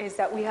is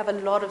that we have a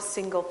lot of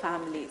single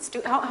families.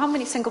 How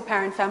many single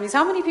parent families?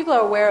 How many people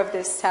are aware of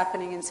this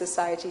happening in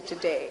society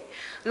today?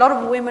 A lot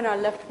of women are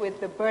left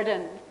with the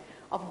burden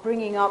of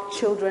bringing up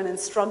children and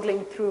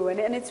struggling through,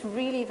 and it's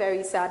really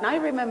very sad. And I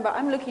remember,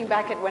 I'm looking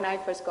back at when I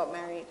first got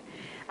married,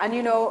 and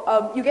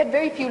you get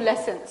very few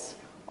lessons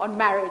on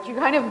marriage. You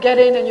kind of get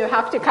in and you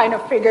have to kind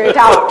of figure it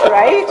out,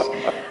 right?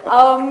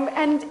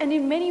 And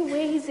in many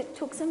ways, it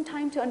took some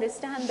time to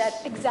understand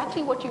that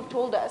exactly what you've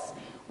told us.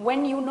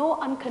 When you know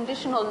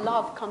unconditional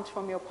love comes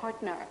from your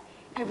partner,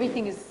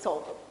 everything is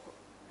solvable.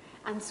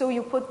 And so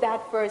you put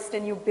that first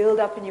and you build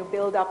up and you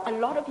build up. A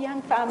lot of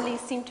young families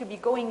seem to be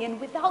going in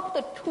without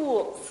the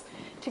tools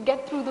to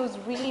get through those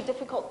really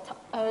difficult,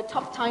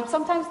 tough times.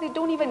 Sometimes they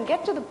don't even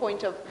get to the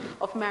point of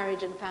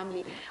marriage and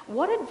family.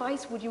 What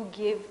advice would you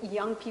give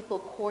young people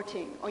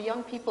courting or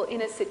young people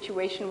in a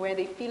situation where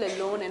they feel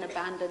alone and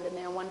abandoned and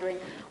they're wondering,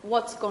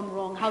 what's gone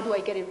wrong? How do I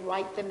get it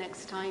right the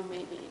next time,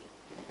 maybe?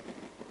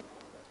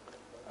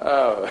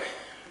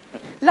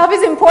 Love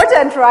is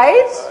important,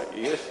 right?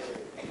 Yes.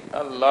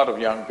 A lot of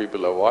young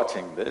people are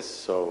watching this,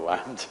 so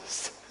I'm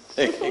just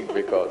thinking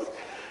because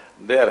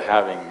they're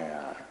having,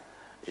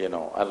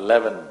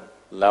 11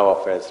 love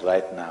affairs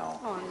right now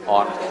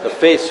on the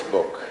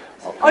Facebook.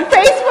 Okay. On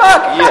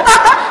Facebook?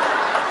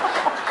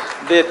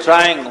 Yes. They're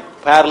trying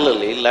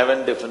parallelly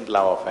 11 different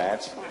love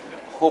affairs,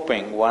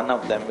 hoping one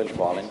of them will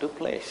fall into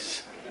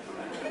place.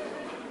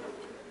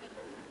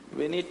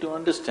 We need to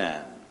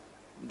understand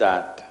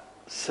that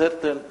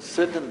certain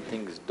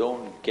things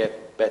don't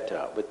get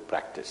better with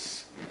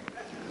practice.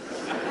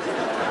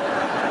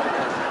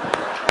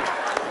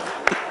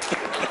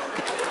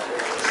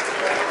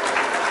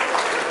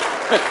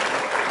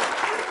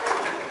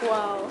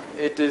 Wow.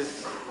 It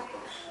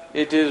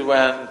is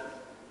when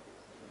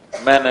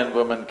men and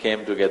women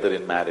came together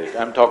in marriage.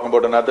 I'm talking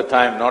about another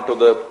time, not to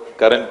the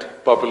current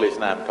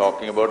population, I'm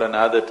talking about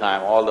another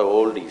time, all the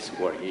oldies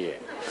who are here.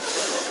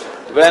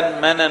 When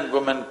men and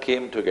women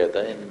came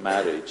together in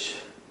marriage,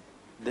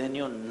 they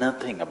knew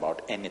nothing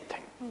about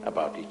anything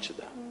about each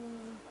other.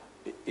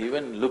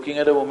 Even looking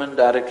at a woman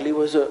directly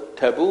was a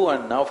taboo,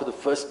 and now for the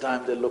first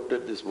time they looked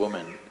at this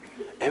woman.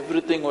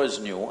 Everything was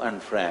new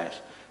and fresh.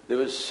 There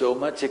was so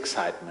much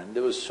excitement,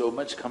 there was so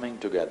much coming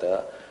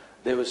together,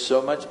 there was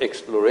so much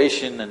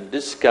exploration and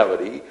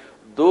discovery.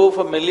 Though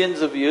for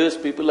millions of years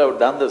people have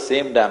done the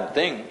same damn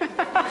thing,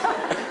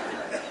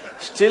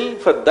 still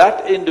for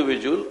that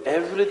individual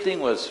everything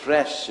was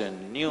fresh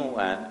and new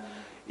and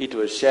it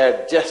was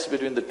shared just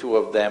between the two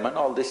of them and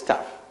all this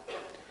stuff.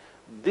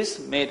 This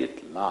made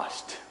it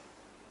last.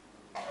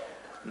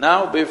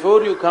 Now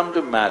before you come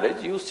to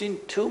marriage, you've seen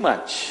too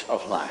much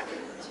of life.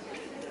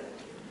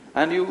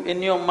 And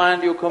in your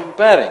mind you're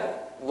comparing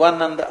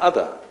one and the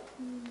other.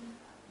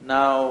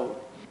 Now,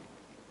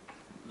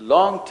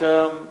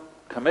 long-term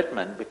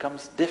commitment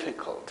becomes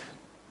difficult.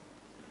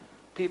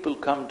 People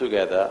come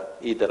together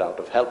either out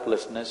of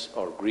helplessness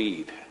or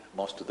greed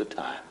most of the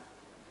time,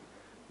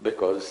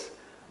 because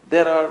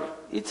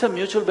it's a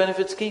mutual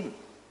benefit scheme.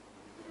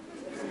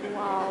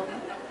 Wow.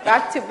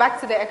 Back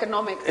to the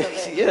economics of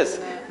it. Yes.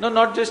 No,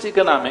 not just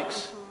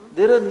economics.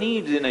 There are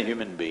needs in a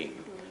human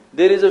being.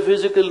 There is a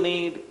physical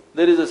need,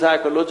 there is a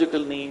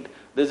psychological need,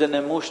 there's an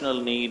emotional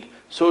need,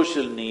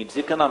 social needs,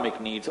 economic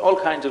needs, all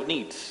kinds of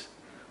needs.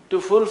 To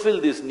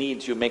fulfill these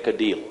needs, you make a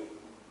deal.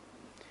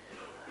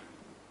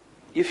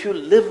 If you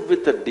live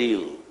with a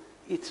deal,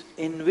 it's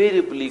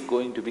invariably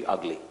going to be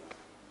ugly.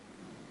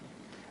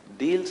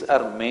 Deals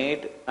are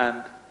made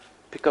and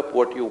pick up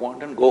what you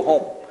want and go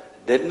home.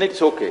 Then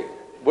it's okay.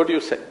 What do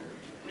you say?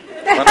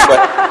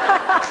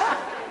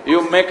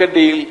 You make a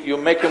deal, you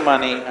make your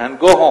money and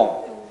go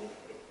home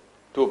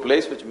to a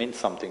place which means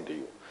something to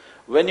you.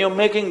 When you're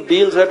making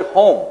deals at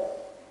home,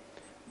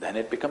 then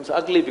it becomes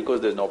ugly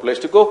because there's no place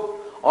to go,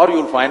 or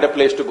you'll find a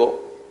place to go.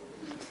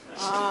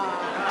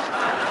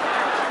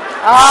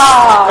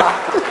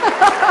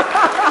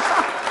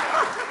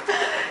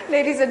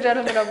 Ladies and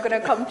gentlemen, I'm going to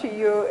come to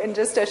you in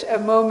just a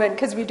moment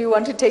because we do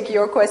want to take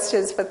your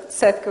questions for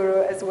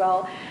Sadhguru as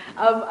well.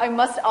 I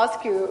must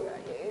ask you,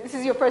 this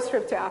is your first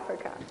trip to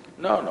Africa?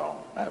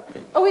 No, I've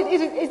been…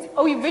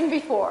 Oh, you've been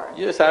before?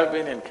 Yes, I've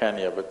been in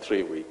Kenya for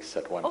 3 weeks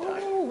at one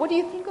time. Oh, what do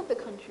you think of the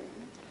country?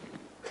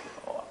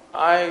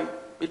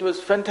 It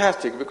was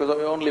fantastic because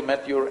I only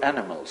met your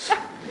animals.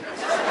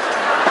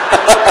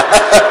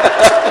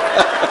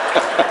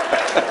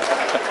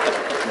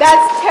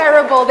 That's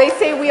terrible. They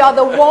say we are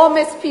the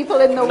warmest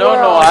people in the world.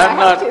 No,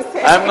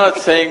 I'm not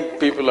saying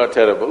people are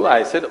terrible.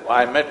 I said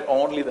I met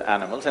only the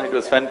animals and it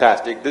was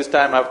fantastic. This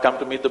time I've come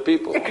to meet the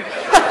people.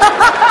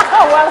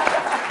 Well,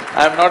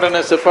 I'm not on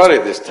a safari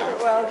this time.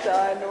 well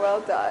done,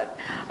 well done.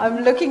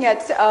 I'm looking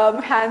at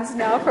hands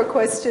now for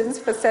questions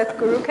for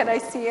sadhguru. Can I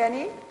see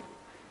any?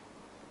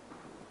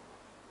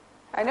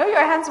 I know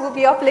your hands will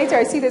be up later.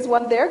 I see there's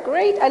one there.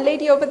 Great. A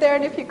lady over there,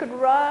 and if you could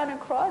run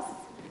across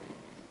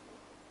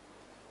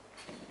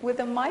with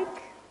a mic.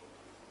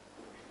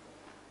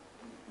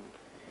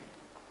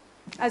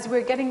 As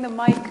we're getting the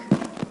mic,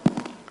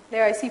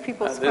 there I see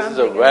people scrambling.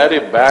 This is a very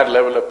bad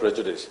level of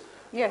prejudice.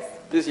 Yes.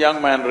 This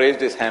young man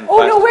raised his hand Oh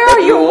first, no, where but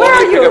are you? Where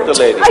are only you? pick up the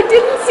lady. I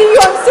didn't see you,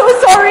 I'm so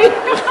sorry.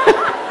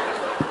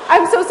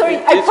 I'm so sorry.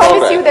 I It's promise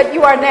all right. you that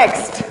you are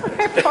next.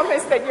 I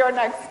promise that you're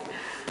next.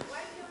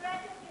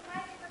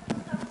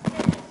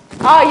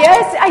 Ah,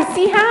 yes, I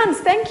see hands.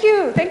 Thank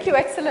you. Thank you.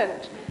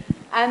 Excellent.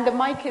 And the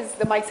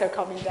mics are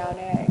coming down.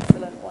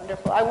 Excellent.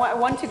 Wonderful. I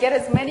want to get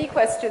as many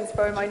questions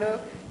for him. I know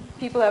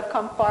people have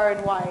come far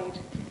and wide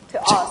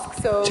to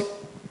ask. So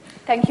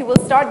thank you.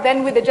 We'll start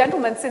then with the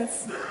gentleman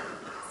since...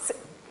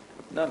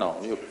 No,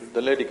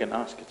 the lady can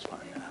ask, it's fine.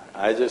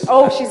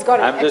 She's got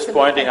it. I'm just Excellent.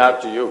 pointing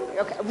out to you.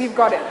 Okay, we've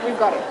got it.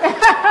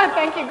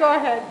 Thank you. Go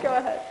ahead.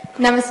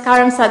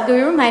 Namaskaram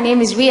Sadhguru. My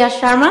name is Riya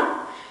Sharma.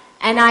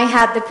 And I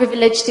had the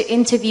privilege to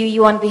interview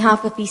you on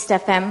behalf of East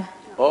FM.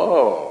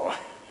 Oh.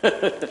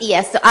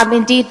 Yes, so I'm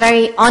indeed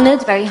very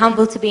honored, very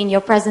humbled to be in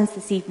your presence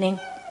this evening.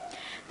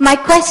 My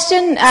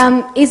question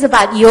is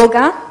about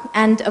yoga,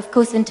 and of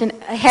course,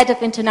 ahead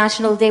of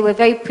International Day, we're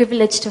very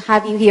privileged to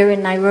have you here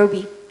in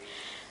Nairobi.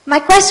 My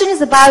question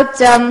is about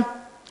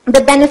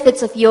the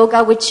benefits of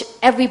yoga, which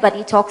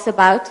everybody talks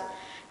about,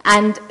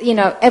 and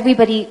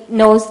everybody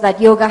knows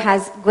that yoga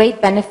has great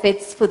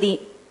benefits for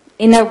the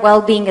inner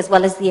well-being as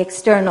well as the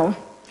external.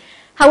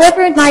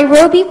 However, in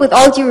Nairobi, with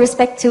all due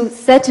respect to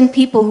certain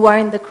people who are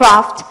in the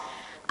craft,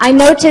 I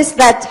noticed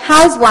that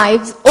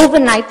housewives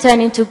overnight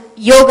turn into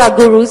yoga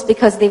gurus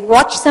because they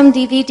watch some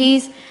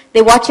DVDs,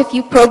 they watch a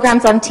few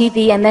programs on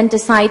TV and then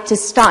decide to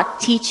start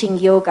teaching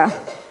yoga.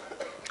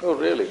 Oh,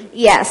 really?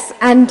 Yes,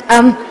 and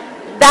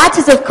that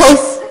is of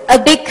course a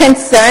big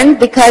concern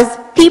because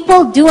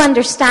people do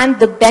understand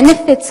the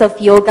benefits of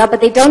yoga, but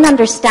they don't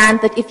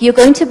understand that if you're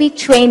going to be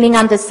training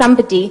under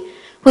somebody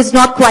who's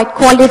not quite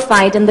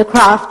qualified in the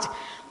craft,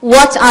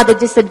 what are the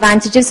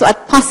disadvantages? So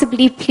I'd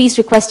possibly please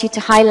request you to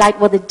highlight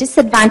what the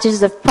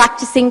disadvantages of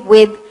practicing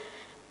with,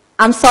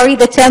 I'm sorry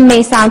the term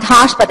may sound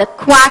harsh, but a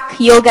quack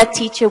yoga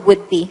teacher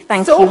would be.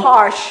 Thank you. So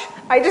harsh.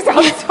 I just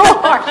sound so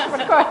harsh.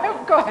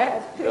 But go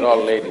ahead. They're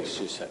all ladies,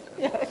 she said.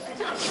 Yes.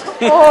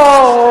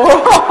 Oh.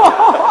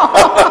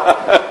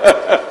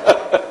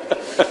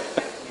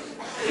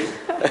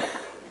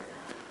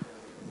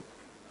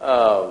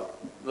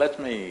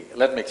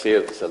 Let me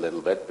clear this a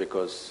little bit,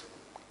 because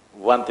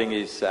one thing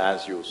is,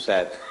 as you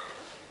said,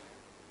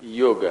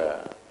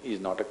 yoga is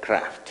not a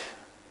craft.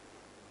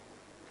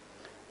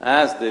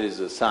 As there is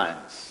a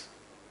science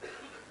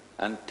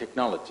and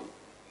technology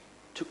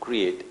to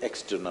create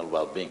external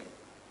well-being,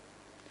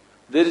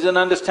 there is an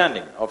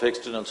understanding of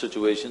external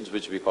situations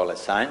which we call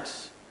as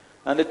science,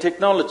 and a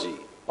technology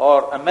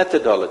or a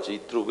methodology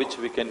through which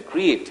we can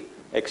create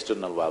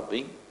external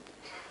well-being.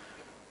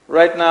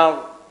 Right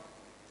now,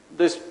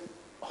 this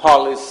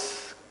hall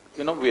is,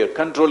 we are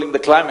controlling the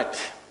climate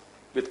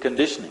with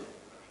conditioning.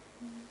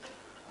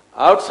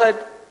 Outside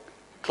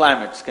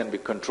climates can be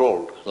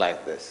controlled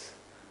like this.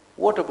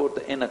 What about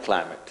the inner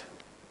climate?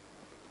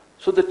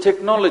 So the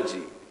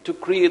technology to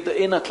create the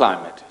inner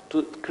climate,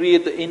 to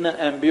create the inner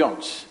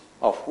ambience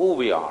of who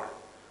we are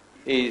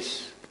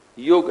is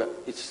yoga.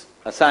 It's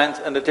a science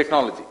and a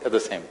technology at the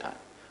same time.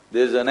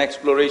 There's an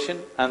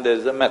exploration and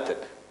there's a method.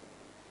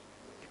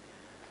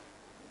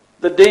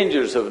 The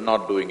dangers of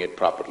not doing it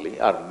properly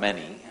are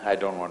many. I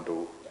don't want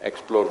to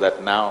explore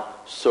that now,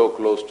 so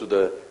close to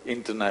the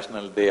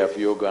International Day of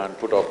Yoga and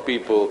put off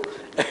people.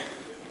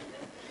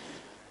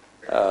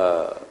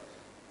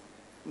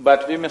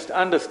 But we must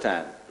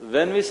understand,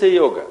 when we say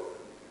yoga,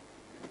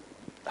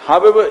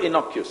 however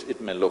innocuous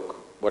it may look,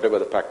 whatever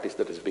the practice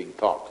that is being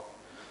taught,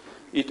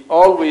 it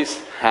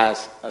always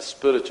has a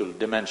spiritual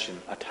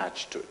dimension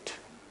attached to it.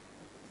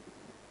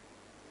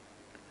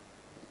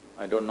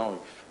 I don't know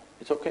if…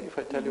 It's okay if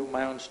I tell you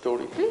my own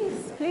story?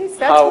 Please,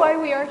 that's why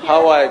we are here.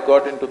 How I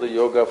got into the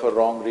yoga for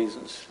wrong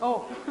reasons.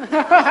 Oh.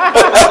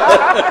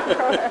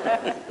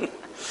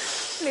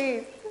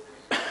 Please.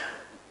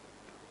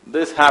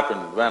 This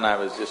happened when I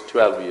was just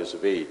 12 years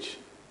of age.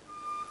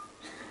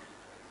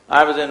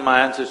 I was in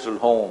my ancestral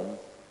home,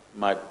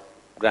 my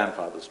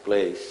grandfather's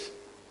place.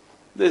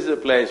 This is a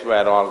place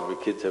where all the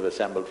kids have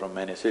assembled from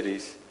many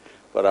cities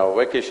for our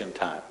vacation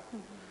time.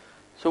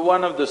 So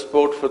one of the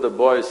sport for the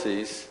boys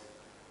is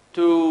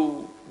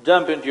to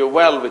jump into a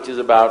well which is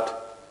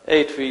about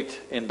 8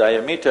 feet in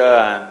diameter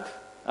and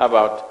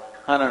about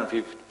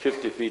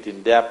 150 feet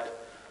in depth,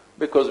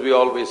 because we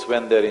always,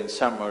 when they're in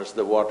summers,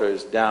 the water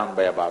is down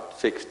by about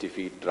 60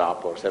 feet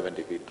drop or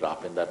 70 feet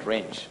drop, in that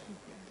range.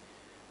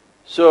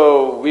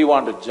 So we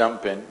want to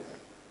jump in.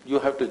 You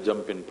have to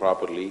jump in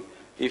properly.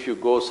 If you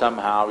go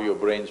somehow, your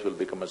brains will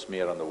become a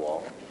smear on the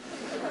wall.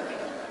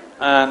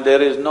 And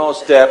there is no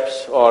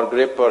steps or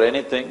grip or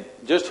anything,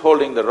 just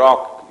holding the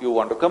rock, you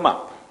want to come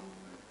up.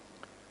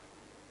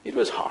 It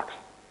was hard.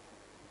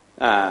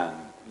 And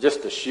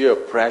just the sheer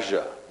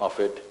pressure of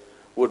it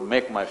would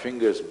make my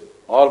fingers,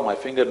 all my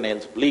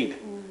fingernails bleed,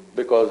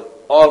 because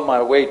all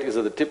my weight is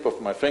at the tip of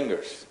my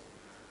fingers.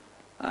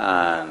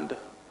 And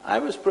I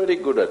was pretty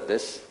good at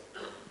this.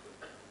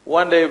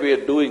 One day we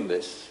are doing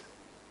this,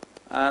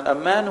 and a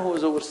man who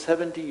was over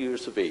 70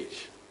 years of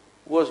age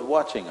was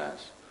watching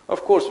us.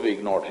 Of course we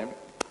ignored him.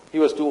 He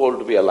was too old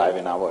to be alive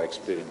in our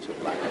experience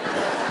of life.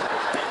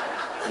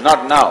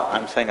 Not now,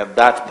 I'm saying at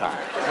that time.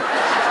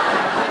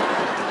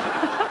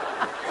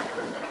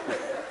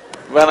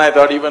 When I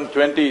thought even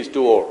 20 is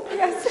too old.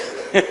 Yes.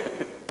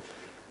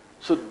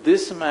 So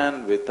this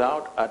man,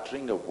 without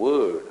uttering a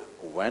word,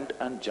 went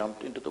and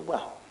jumped into the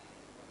well.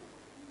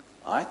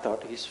 I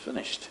thought he's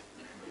finished.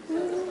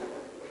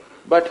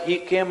 But he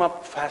came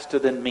up faster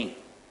than me,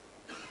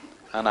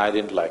 and I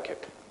didn't like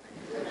it.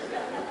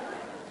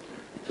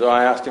 So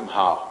I asked him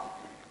how.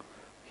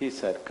 He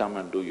said, "Come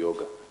and do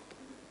yoga."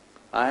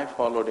 I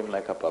followed him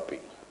like a puppy.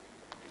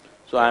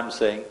 So I'm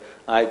saying,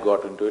 I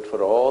got into it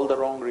for all the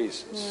wrong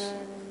reasons.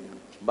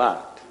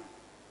 But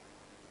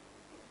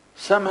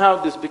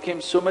somehow this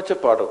became so much a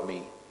part of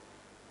me.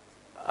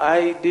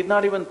 I did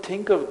not even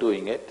think of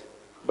doing it,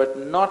 but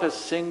not a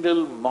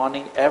single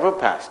morning ever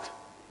passed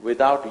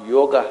without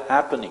yoga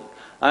happening.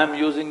 I'm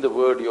using the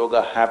word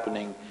yoga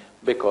happening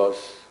because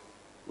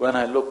when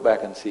I look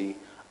back and see,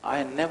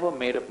 I never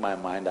made up my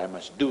mind I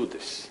must do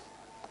this.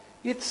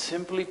 It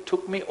simply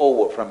took me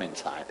over from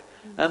inside,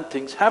 and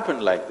things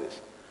happened like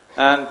this.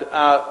 And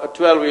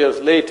 12 years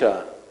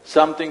later,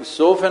 something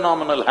so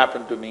phenomenal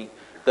happened to me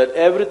that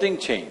everything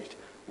changed.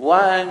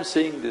 Why I'm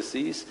saying this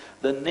is,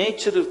 the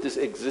nature of this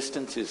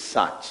existence is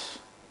such,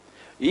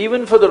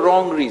 even for the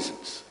wrong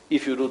reasons,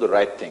 if you do the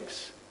right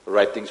things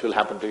will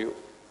happen to you.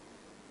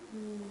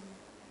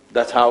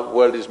 That's how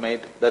world is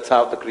made, that's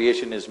how the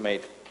creation is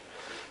made.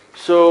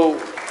 So,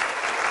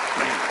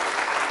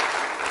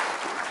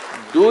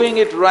 doing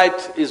it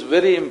right is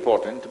very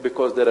important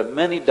because there are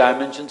many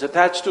dimensions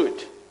attached to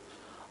it.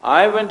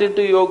 I went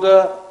into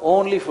yoga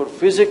only for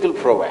physical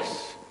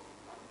prowess.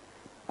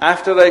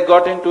 After I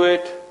got into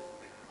it,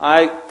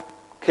 I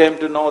came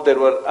to know there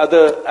were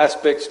other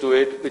aspects to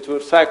it which were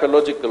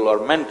psychological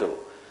or mental.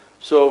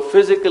 So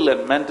physical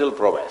and mental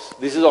prowess,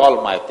 this is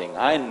all my thing.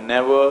 I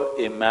never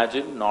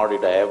imagined, nor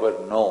did I ever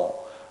know,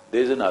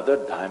 there's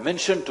another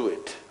dimension to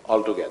it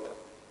altogether.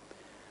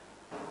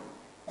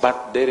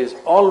 But there is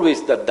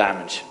always that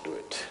dimension to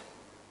it.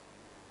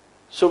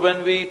 So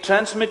when we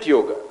transmit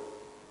yoga,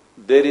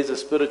 there is a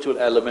spiritual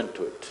element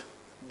to it.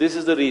 This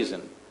is the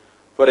reason,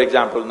 for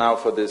example, now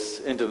for this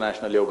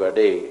International Yoga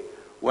Day,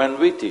 when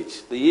we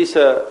teach, the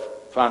Isa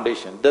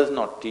Foundation does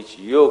not teach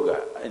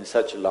yoga in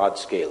such a large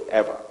scale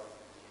ever.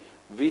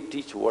 We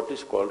teach what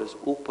is called as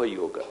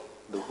Upa-yoga.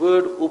 The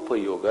word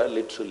Upa-yoga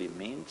literally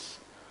means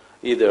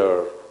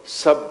either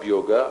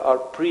sub-yoga or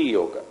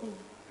pre-yoga.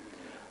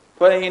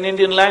 For in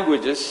Indian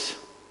languages,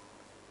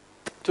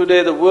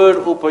 today the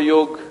word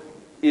Upa-yoga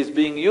is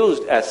being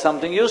used as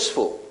something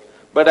useful.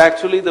 But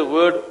actually the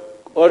word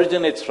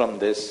originates from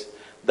this,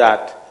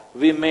 that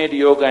we made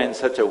yoga in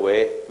such a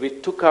way, we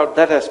took out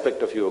that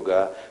aspect of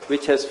yoga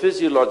which has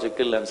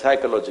physiological and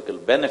psychological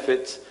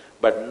benefits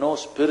but no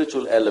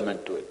spiritual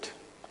element to it.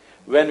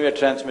 When we are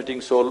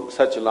transmitting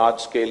such a large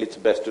scale, it's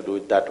best to do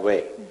it that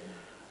way.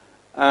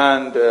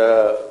 And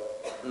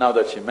now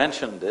that she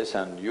mentioned this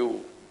and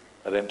you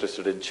are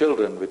interested in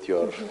children with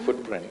your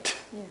footprint,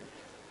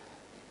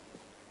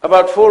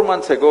 about 4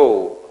 months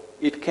ago,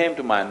 it came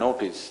to my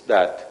notice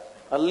that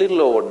a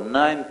little over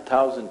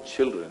 9,000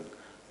 children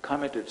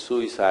committed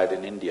suicide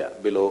in India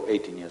below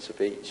 18 years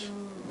of age.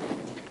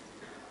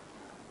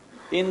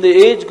 In the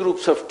age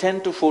groups of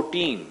 10 to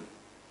 14,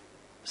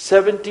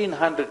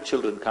 1,700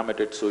 children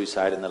committed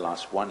suicide in the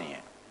last 1 year.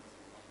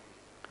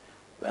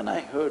 When I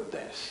heard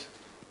this,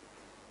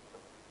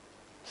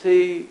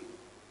 see,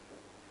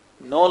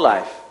 no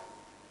life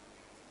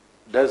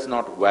does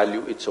not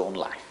value its own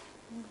life.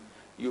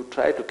 You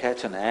try to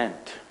catch an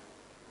ant,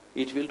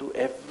 it will do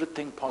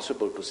everything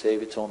possible to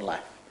save its own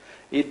life.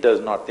 It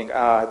does not think,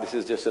 this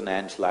is just an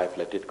ant's life,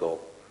 let it go.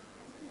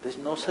 There's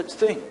no such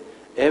thing.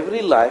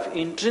 Every life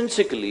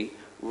intrinsically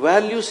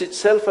values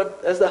itself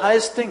as the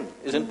highest thing,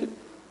 isn't it?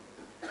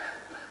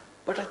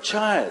 But a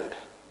child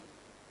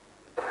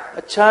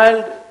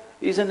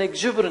is an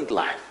exuberant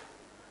life.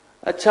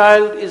 A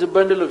child is a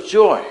bundle of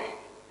joy.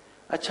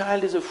 A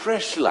child is a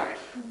fresh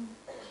life.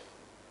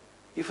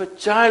 If a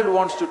child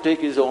wants to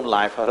take his own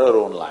life or her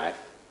own life,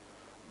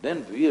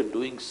 then we are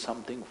doing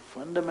something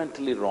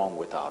fundamentally wrong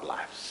with our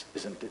lives,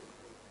 isn't it?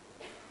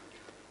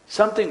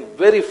 something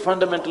very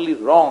fundamentally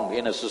wrong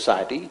in a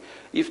society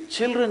if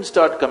children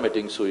start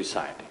committing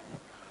suicide.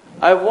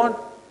 I want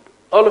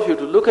all of you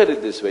to look at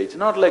it this way, it's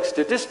not like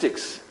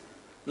statistics.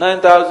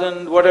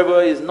 9,000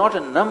 whatever is not a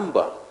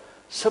number.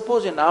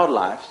 Suppose in our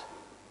lives,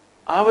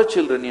 our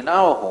children in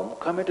our home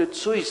committed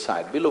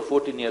suicide below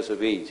 14 years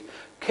of age.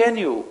 Can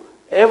you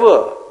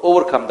ever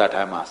overcome that,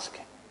 I'm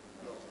asking?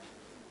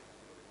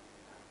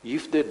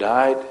 If they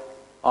died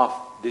of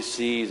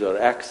disease or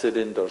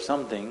accident or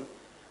something,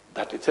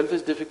 that itself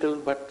is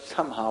difficult, but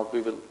somehow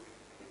we will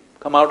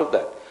come out of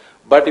that.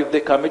 But if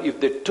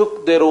they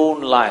took their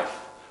own life,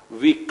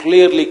 we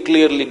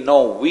clearly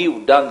know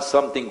we've done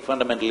something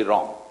fundamentally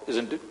wrong,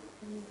 isn't it?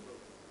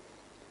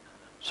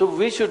 So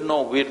we should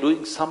know we're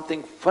doing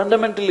something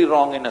fundamentally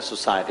wrong in a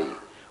society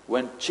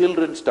when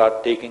children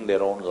start taking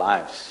their own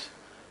lives.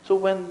 So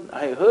when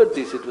I heard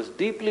this, it was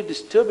deeply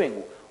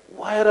disturbing.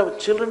 Why are our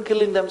children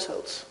killing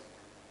themselves?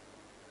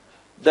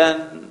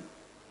 Then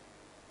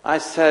I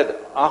said,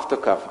 off the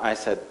cuff, I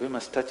said, we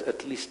must touch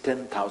at least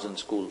 10,000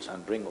 schools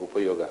and bring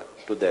Upayoga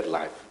to their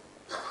life.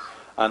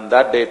 And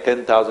that day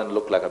 10,000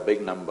 looked like a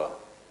big number.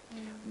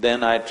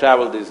 Then I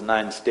traveled these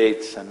 9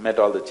 states and met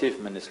all the chief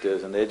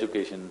ministers and the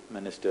education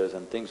ministers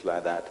and things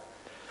like that.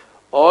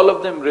 All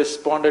of them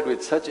responded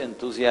with such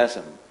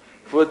enthusiasm.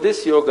 For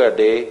this yoga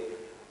day,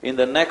 in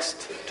the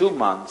next 2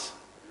 months,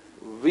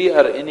 we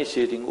are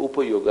initiating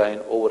Upayoga in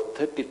over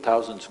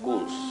 30,000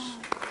 schools.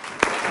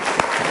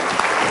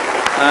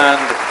 And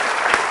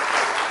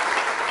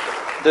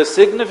the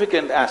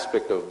significant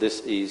aspect of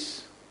this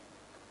is,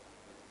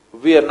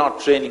 we are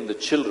not training the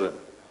children,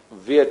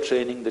 we are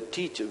training the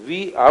teacher.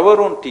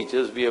 Our own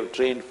teachers, we have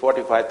trained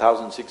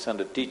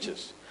 45,600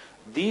 teachers.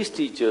 These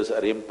teachers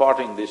are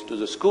imparting this to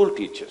the school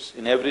teachers.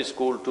 In every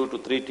school, 2 to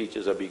 3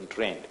 teachers are being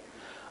trained.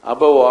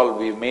 Above all,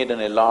 we made an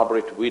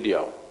elaborate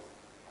video.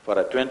 For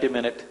a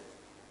 20-minute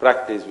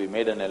practice, we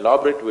made an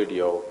elaborate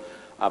video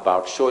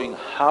about showing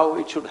how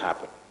it should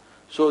happen.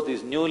 So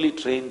these newly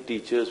trained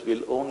teachers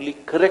will only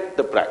correct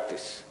the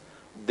practice.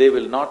 They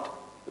will not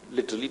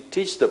literally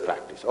teach the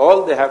practice.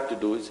 All they have to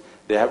do is,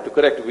 they have to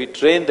correct. We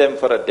train them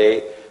for a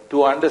day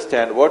to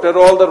understand what are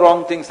all the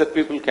wrong things that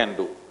people can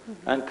do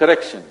and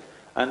correction.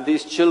 And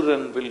these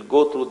children will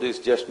go through this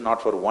just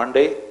not for one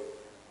day,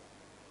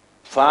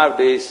 5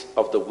 days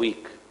of the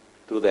week,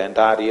 through the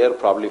entire year,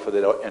 probably for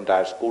the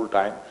entire school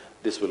time,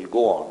 this will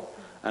go on.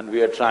 And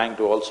we are trying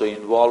to also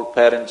involve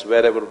parents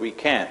wherever we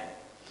can.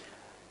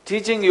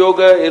 Teaching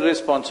yoga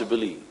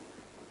irresponsibly,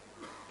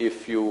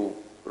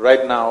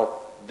 right now,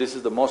 this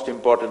is the most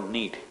important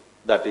need,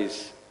 that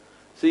is,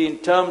 see, in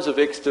terms of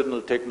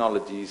external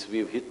technologies,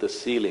 we've hit the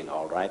ceiling,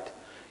 all right?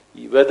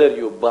 Whether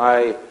you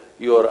buy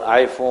your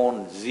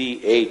iPhone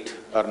Z8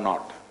 or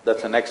not,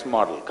 that's the next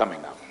model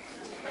coming up.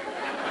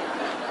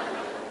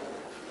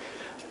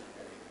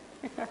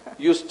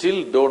 You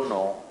still don't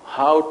know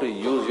how to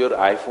use your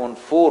iPhone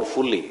 4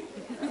 fully.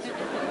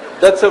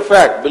 That's a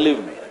fact,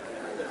 believe me.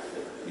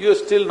 You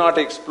still not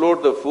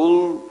explored the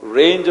full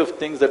range of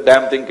things that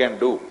damn thing can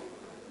do.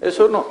 Yes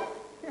or no?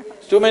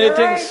 It's too many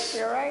things.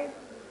 You're right.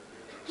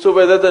 So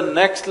whether the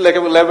next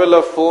level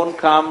of phone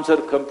comes or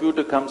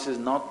computer comes is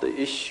not the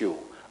issue.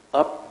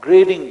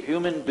 Upgrading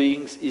human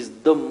beings is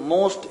the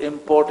most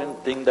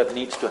important thing that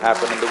needs to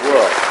happen in the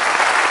world.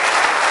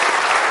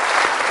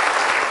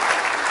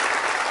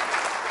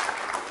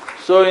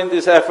 So in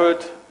this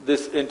effort,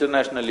 this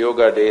International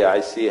Yoga Day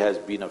I see has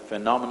been a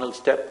phenomenal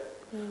step,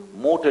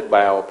 mooted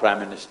by our Prime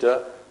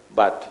Minister,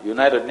 but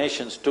United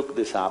Nations took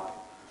this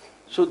up.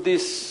 So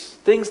these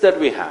things that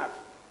we have,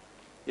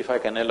 if I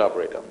can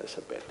elaborate on this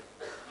a bit.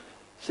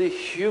 See,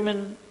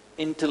 human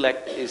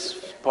intellect is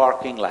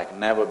sparking like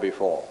never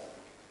before.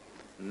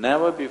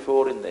 Never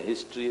before in the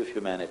history of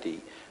humanity,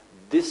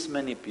 this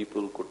many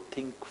people could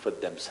think for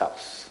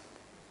themselves.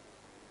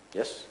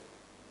 Yes?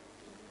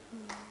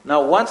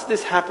 Now once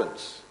this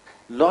happens,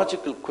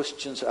 logical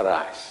questions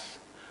arise.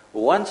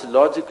 Once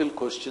logical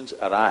questions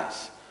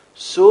arise,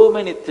 so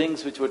many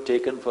things which were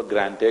taken for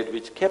granted,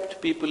 which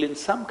kept people in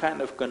some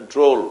kind of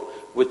control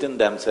within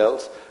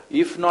themselves,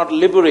 if not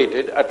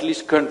liberated, at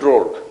least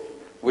controlled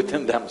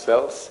within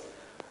themselves,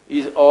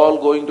 is all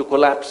going to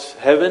collapse.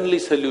 Heavenly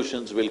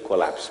solutions will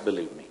collapse,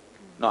 believe me.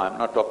 No, I'm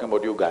not talking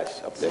about you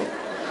guys up there.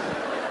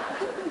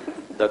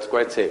 That's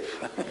quite safe.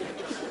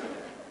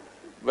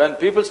 When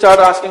people start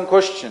asking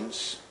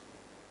questions,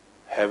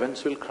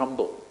 heavens will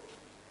crumble.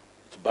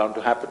 It's bound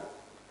to happen.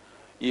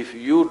 If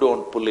you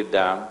don't pull it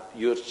down,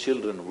 your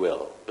children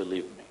will,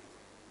 believe me.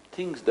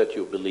 Things that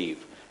you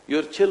believe,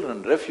 your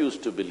children refuse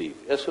to believe,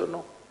 yes or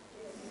no?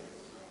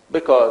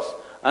 Because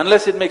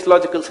unless it makes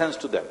logical sense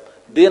to them,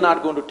 they're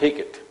not going to take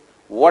it.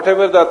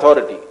 Whatever the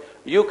authority,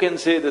 you can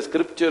say the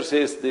scripture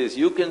says this,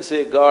 you can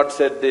say God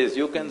said this,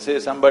 you can say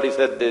somebody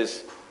said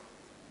this,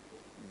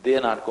 they're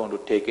not going to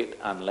take it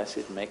unless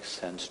it makes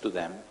sense to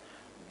them.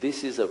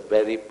 This is a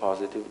very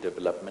positive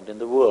development in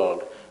the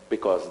world,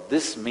 because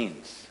this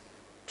means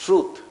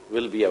truth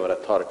will be our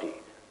authority.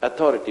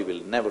 Authority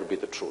will never be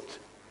the truth.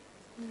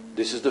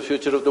 This is the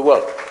future of the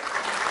world.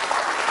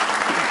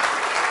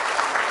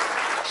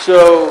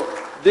 So,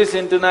 this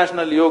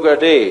International Yoga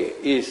Day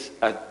is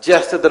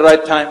just at the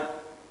right time,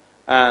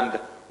 and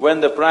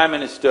when the Prime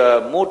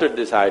Minister mooted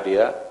this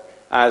idea,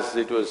 as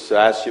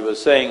she was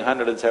saying,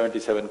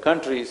 177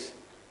 countries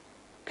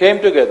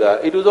came together,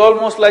 it was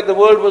almost like the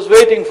world was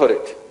waiting for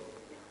it.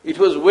 It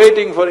was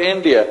waiting for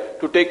India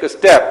to take a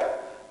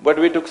step, but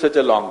we took such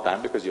a long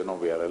time because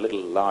we are a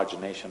little large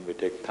nation, we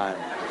take time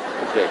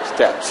to take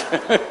steps.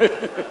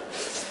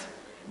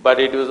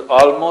 But it was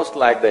almost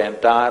like the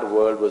entire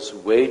world was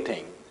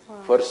waiting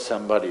for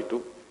somebody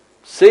to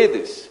say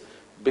this,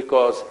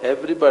 because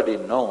everybody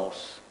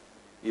knows,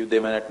 they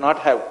may not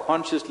have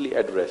consciously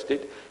addressed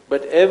it,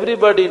 but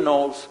everybody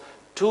knows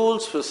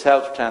tools for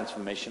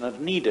self-transformation are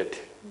needed.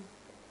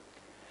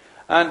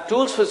 And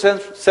tools for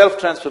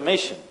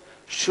self-transformation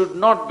should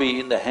not be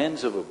in the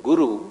hands of a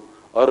guru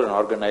or an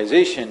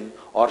organization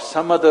or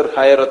some other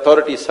higher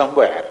authority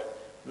somewhere.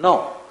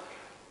 No.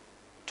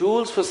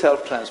 Tools for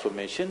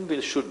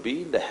self-transformation should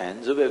be in the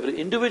hands of every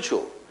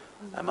individual.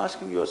 I'm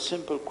asking you a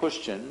simple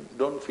question,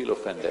 don't feel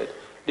offended.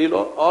 Did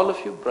all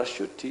of you brush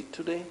your teeth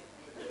today?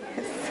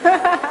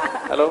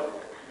 Hello?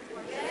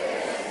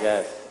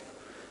 Yes.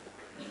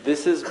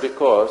 This is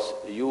because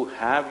you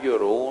have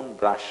your own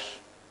brush,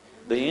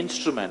 the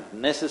instrument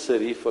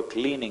necessary for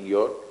cleaning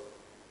your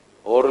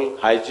oral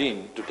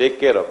hygiene, to take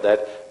care of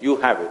that, you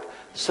have it.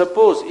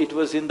 Suppose it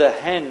was in the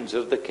hands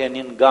of the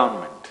Kenyan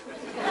government.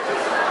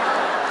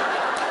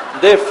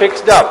 They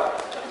fixed up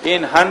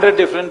in 100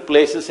 different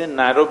places in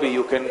Nairobi,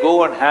 you can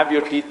go and have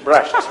your teeth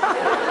brushed.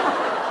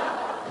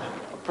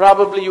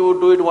 Probably you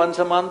would do it once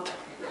a month.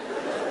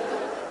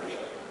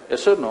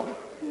 Yes or no?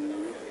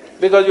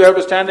 Because you have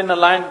to stand in a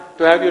line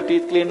to have your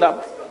teeth cleaned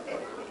up.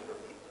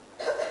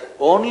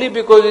 Only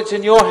because it's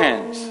in your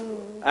hands,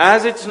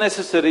 as it's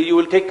necessary, you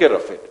will take care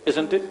of it,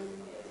 isn't it?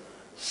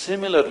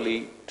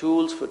 Similarly,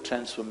 tools for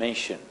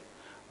transformation,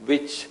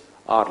 which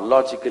are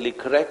logically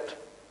correct,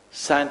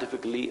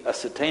 scientifically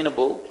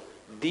ascertainable,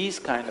 these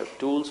kind of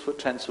tools for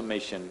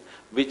transformation,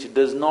 which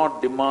does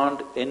not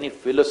demand any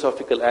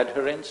philosophical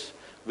adherence,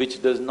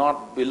 which does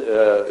not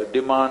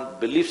demand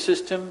belief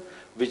system,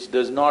 which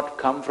does not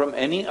come from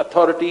any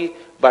authority,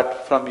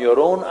 but from your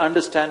own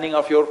understanding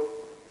of your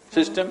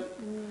system,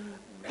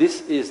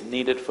 this is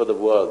needed for the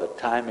world. The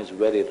time is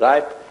very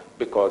ripe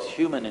because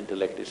human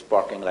intellect is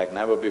sparking like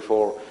never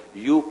before.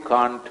 You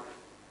can't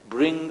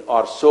bring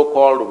our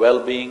so-called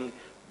well-being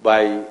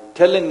by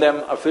telling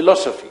them a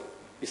philosophy.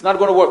 It's not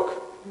going to work.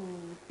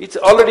 It's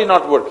already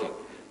not working.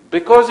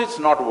 Because it's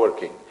not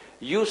working,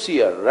 you see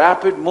a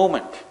rapid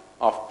movement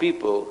of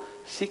people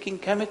seeking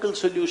chemical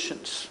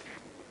solutions.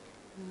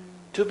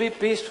 To be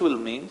peaceful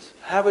means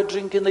have a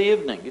drink in the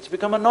evening, it's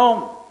become a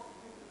norm.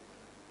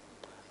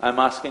 I'm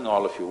asking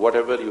all of you,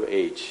 whatever your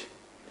age,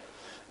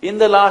 in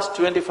the last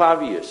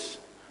 25 years,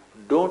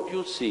 don't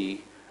you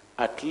see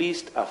at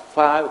least a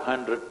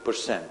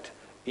 500%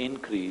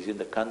 increase in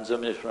the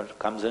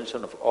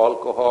consumption of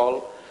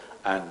alcohol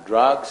and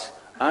drugs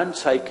and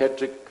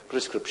psychiatric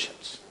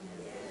prescriptions?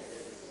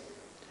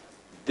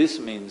 This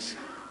means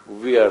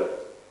we are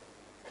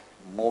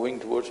moving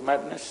towards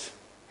madness.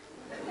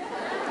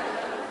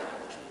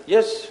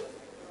 Yes.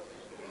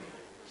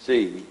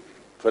 See,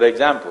 for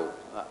example,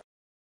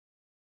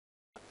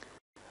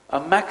 a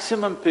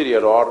maximum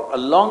period or a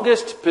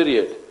longest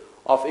period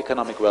of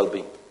economic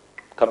well-being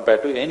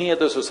compared to any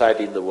other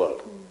society in the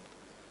world.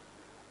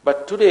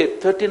 But today,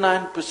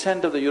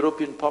 39% of the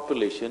European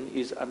population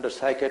is under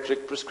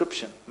psychiatric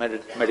prescription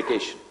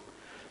medication.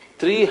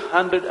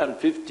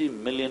 350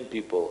 million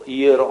people,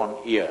 year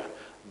on year,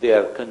 they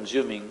are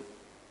consuming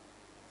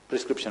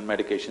prescription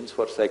medications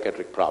for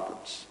psychiatric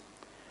problems.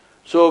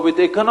 So with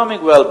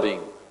economic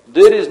well-being,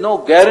 there is no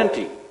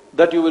guarantee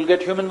that you will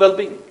get human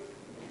well-being.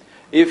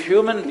 If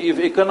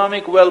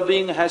economic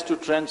well-being has to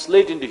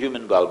translate into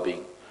human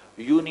well-being,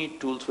 you need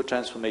tools for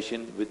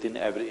transformation within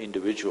every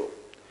individual.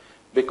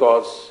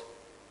 Because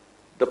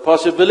the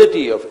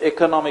possibility of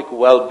economic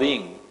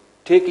well-being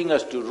taking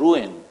us to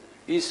ruin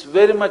is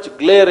very much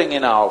glaring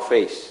in our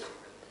face.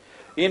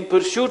 In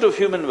pursuit of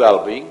human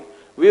well-being,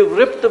 we've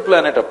ripped the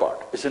planet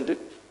apart, isn't it?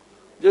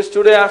 Just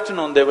today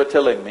afternoon they were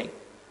telling me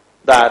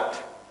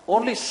that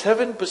only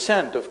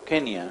 7% of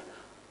Kenya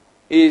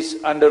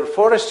is under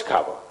forest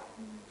cover.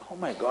 Oh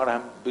my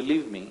God,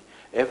 believe me,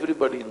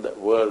 everybody in the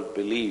world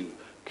believe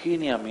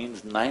Kenya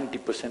means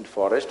 90%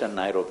 forest and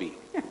Nairobi.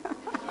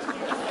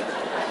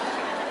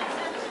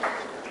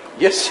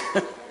 Yes,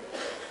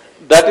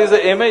 that is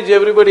the image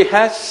everybody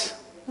has.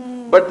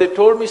 But they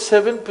told me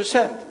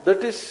 7%,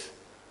 that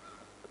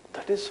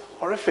is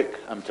horrific,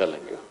 I'm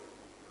telling you.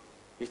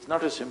 It's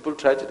not a simple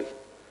tragedy.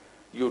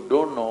 You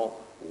don't know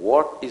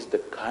what is the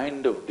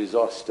kind of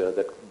disaster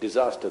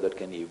that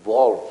can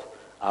evolve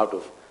out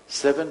of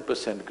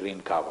 7%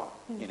 green cover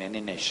in any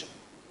nation.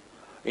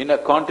 In a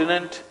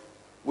continent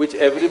which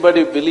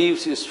everybody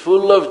believes is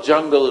full of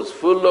jungles,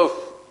 full of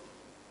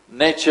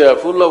nature,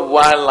 full of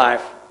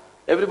wildlife,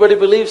 everybody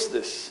believes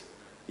this.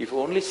 If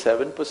only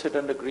 7%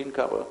 under green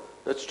cover,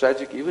 that's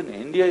tragic. Even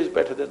India is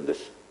better than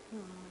this.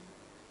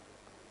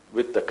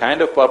 With the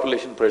kind of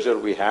population pressure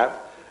we have,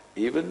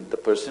 Even the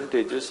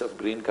percentages of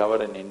green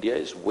cover in India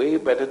is way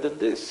better than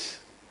this.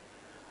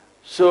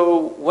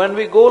 So, when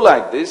we go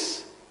like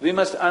this, we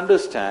must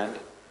understand,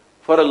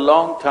 for a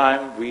long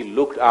time we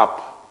looked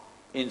up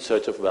in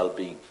search of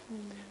well-being.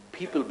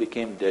 People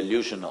became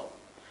delusional,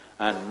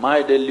 and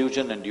my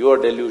delusion and your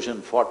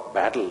delusion fought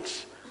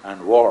battles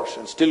and wars,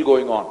 and still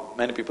going on.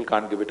 Many people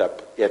can't give it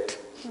up yet.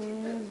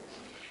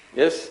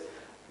 Yes?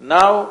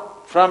 Now,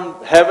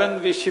 from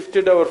heaven we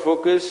shifted our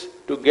focus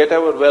to get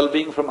our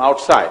well-being from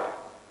outside.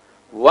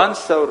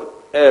 Once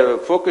our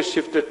focus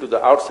shifted to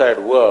the outside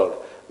world,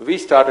 we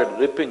started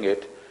ripping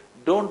it.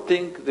 Don't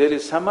think there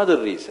is some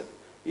other reason.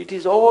 It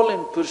is all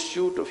in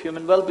pursuit of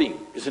human well-being,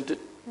 isn't it?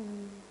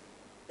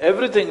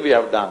 Everything we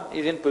have done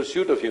is in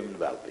pursuit of human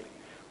well-being.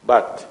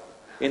 But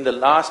in the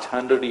last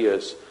 100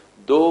 years,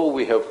 though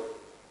we have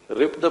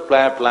ripped the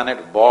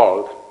planet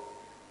bald,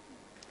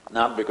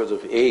 not because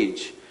of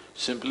age,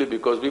 simply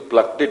because we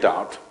plucked it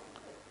out,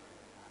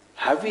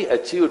 have we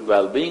achieved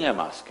well-being, I'm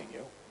asking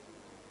you?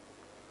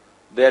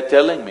 They are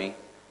telling me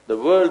the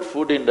world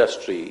food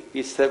industry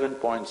is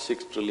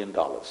 $7.6 trillion.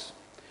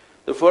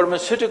 The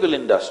pharmaceutical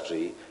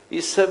industry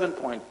is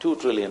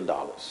 $7.2 trillion.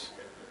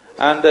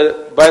 And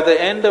by the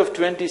end of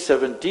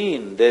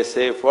 2017, they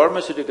say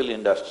pharmaceutical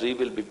industry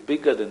will be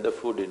bigger than the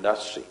food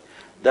industry.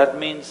 That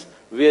means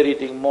we are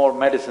eating more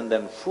medicine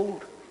than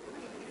food.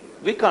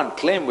 We can't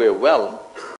claim we're well.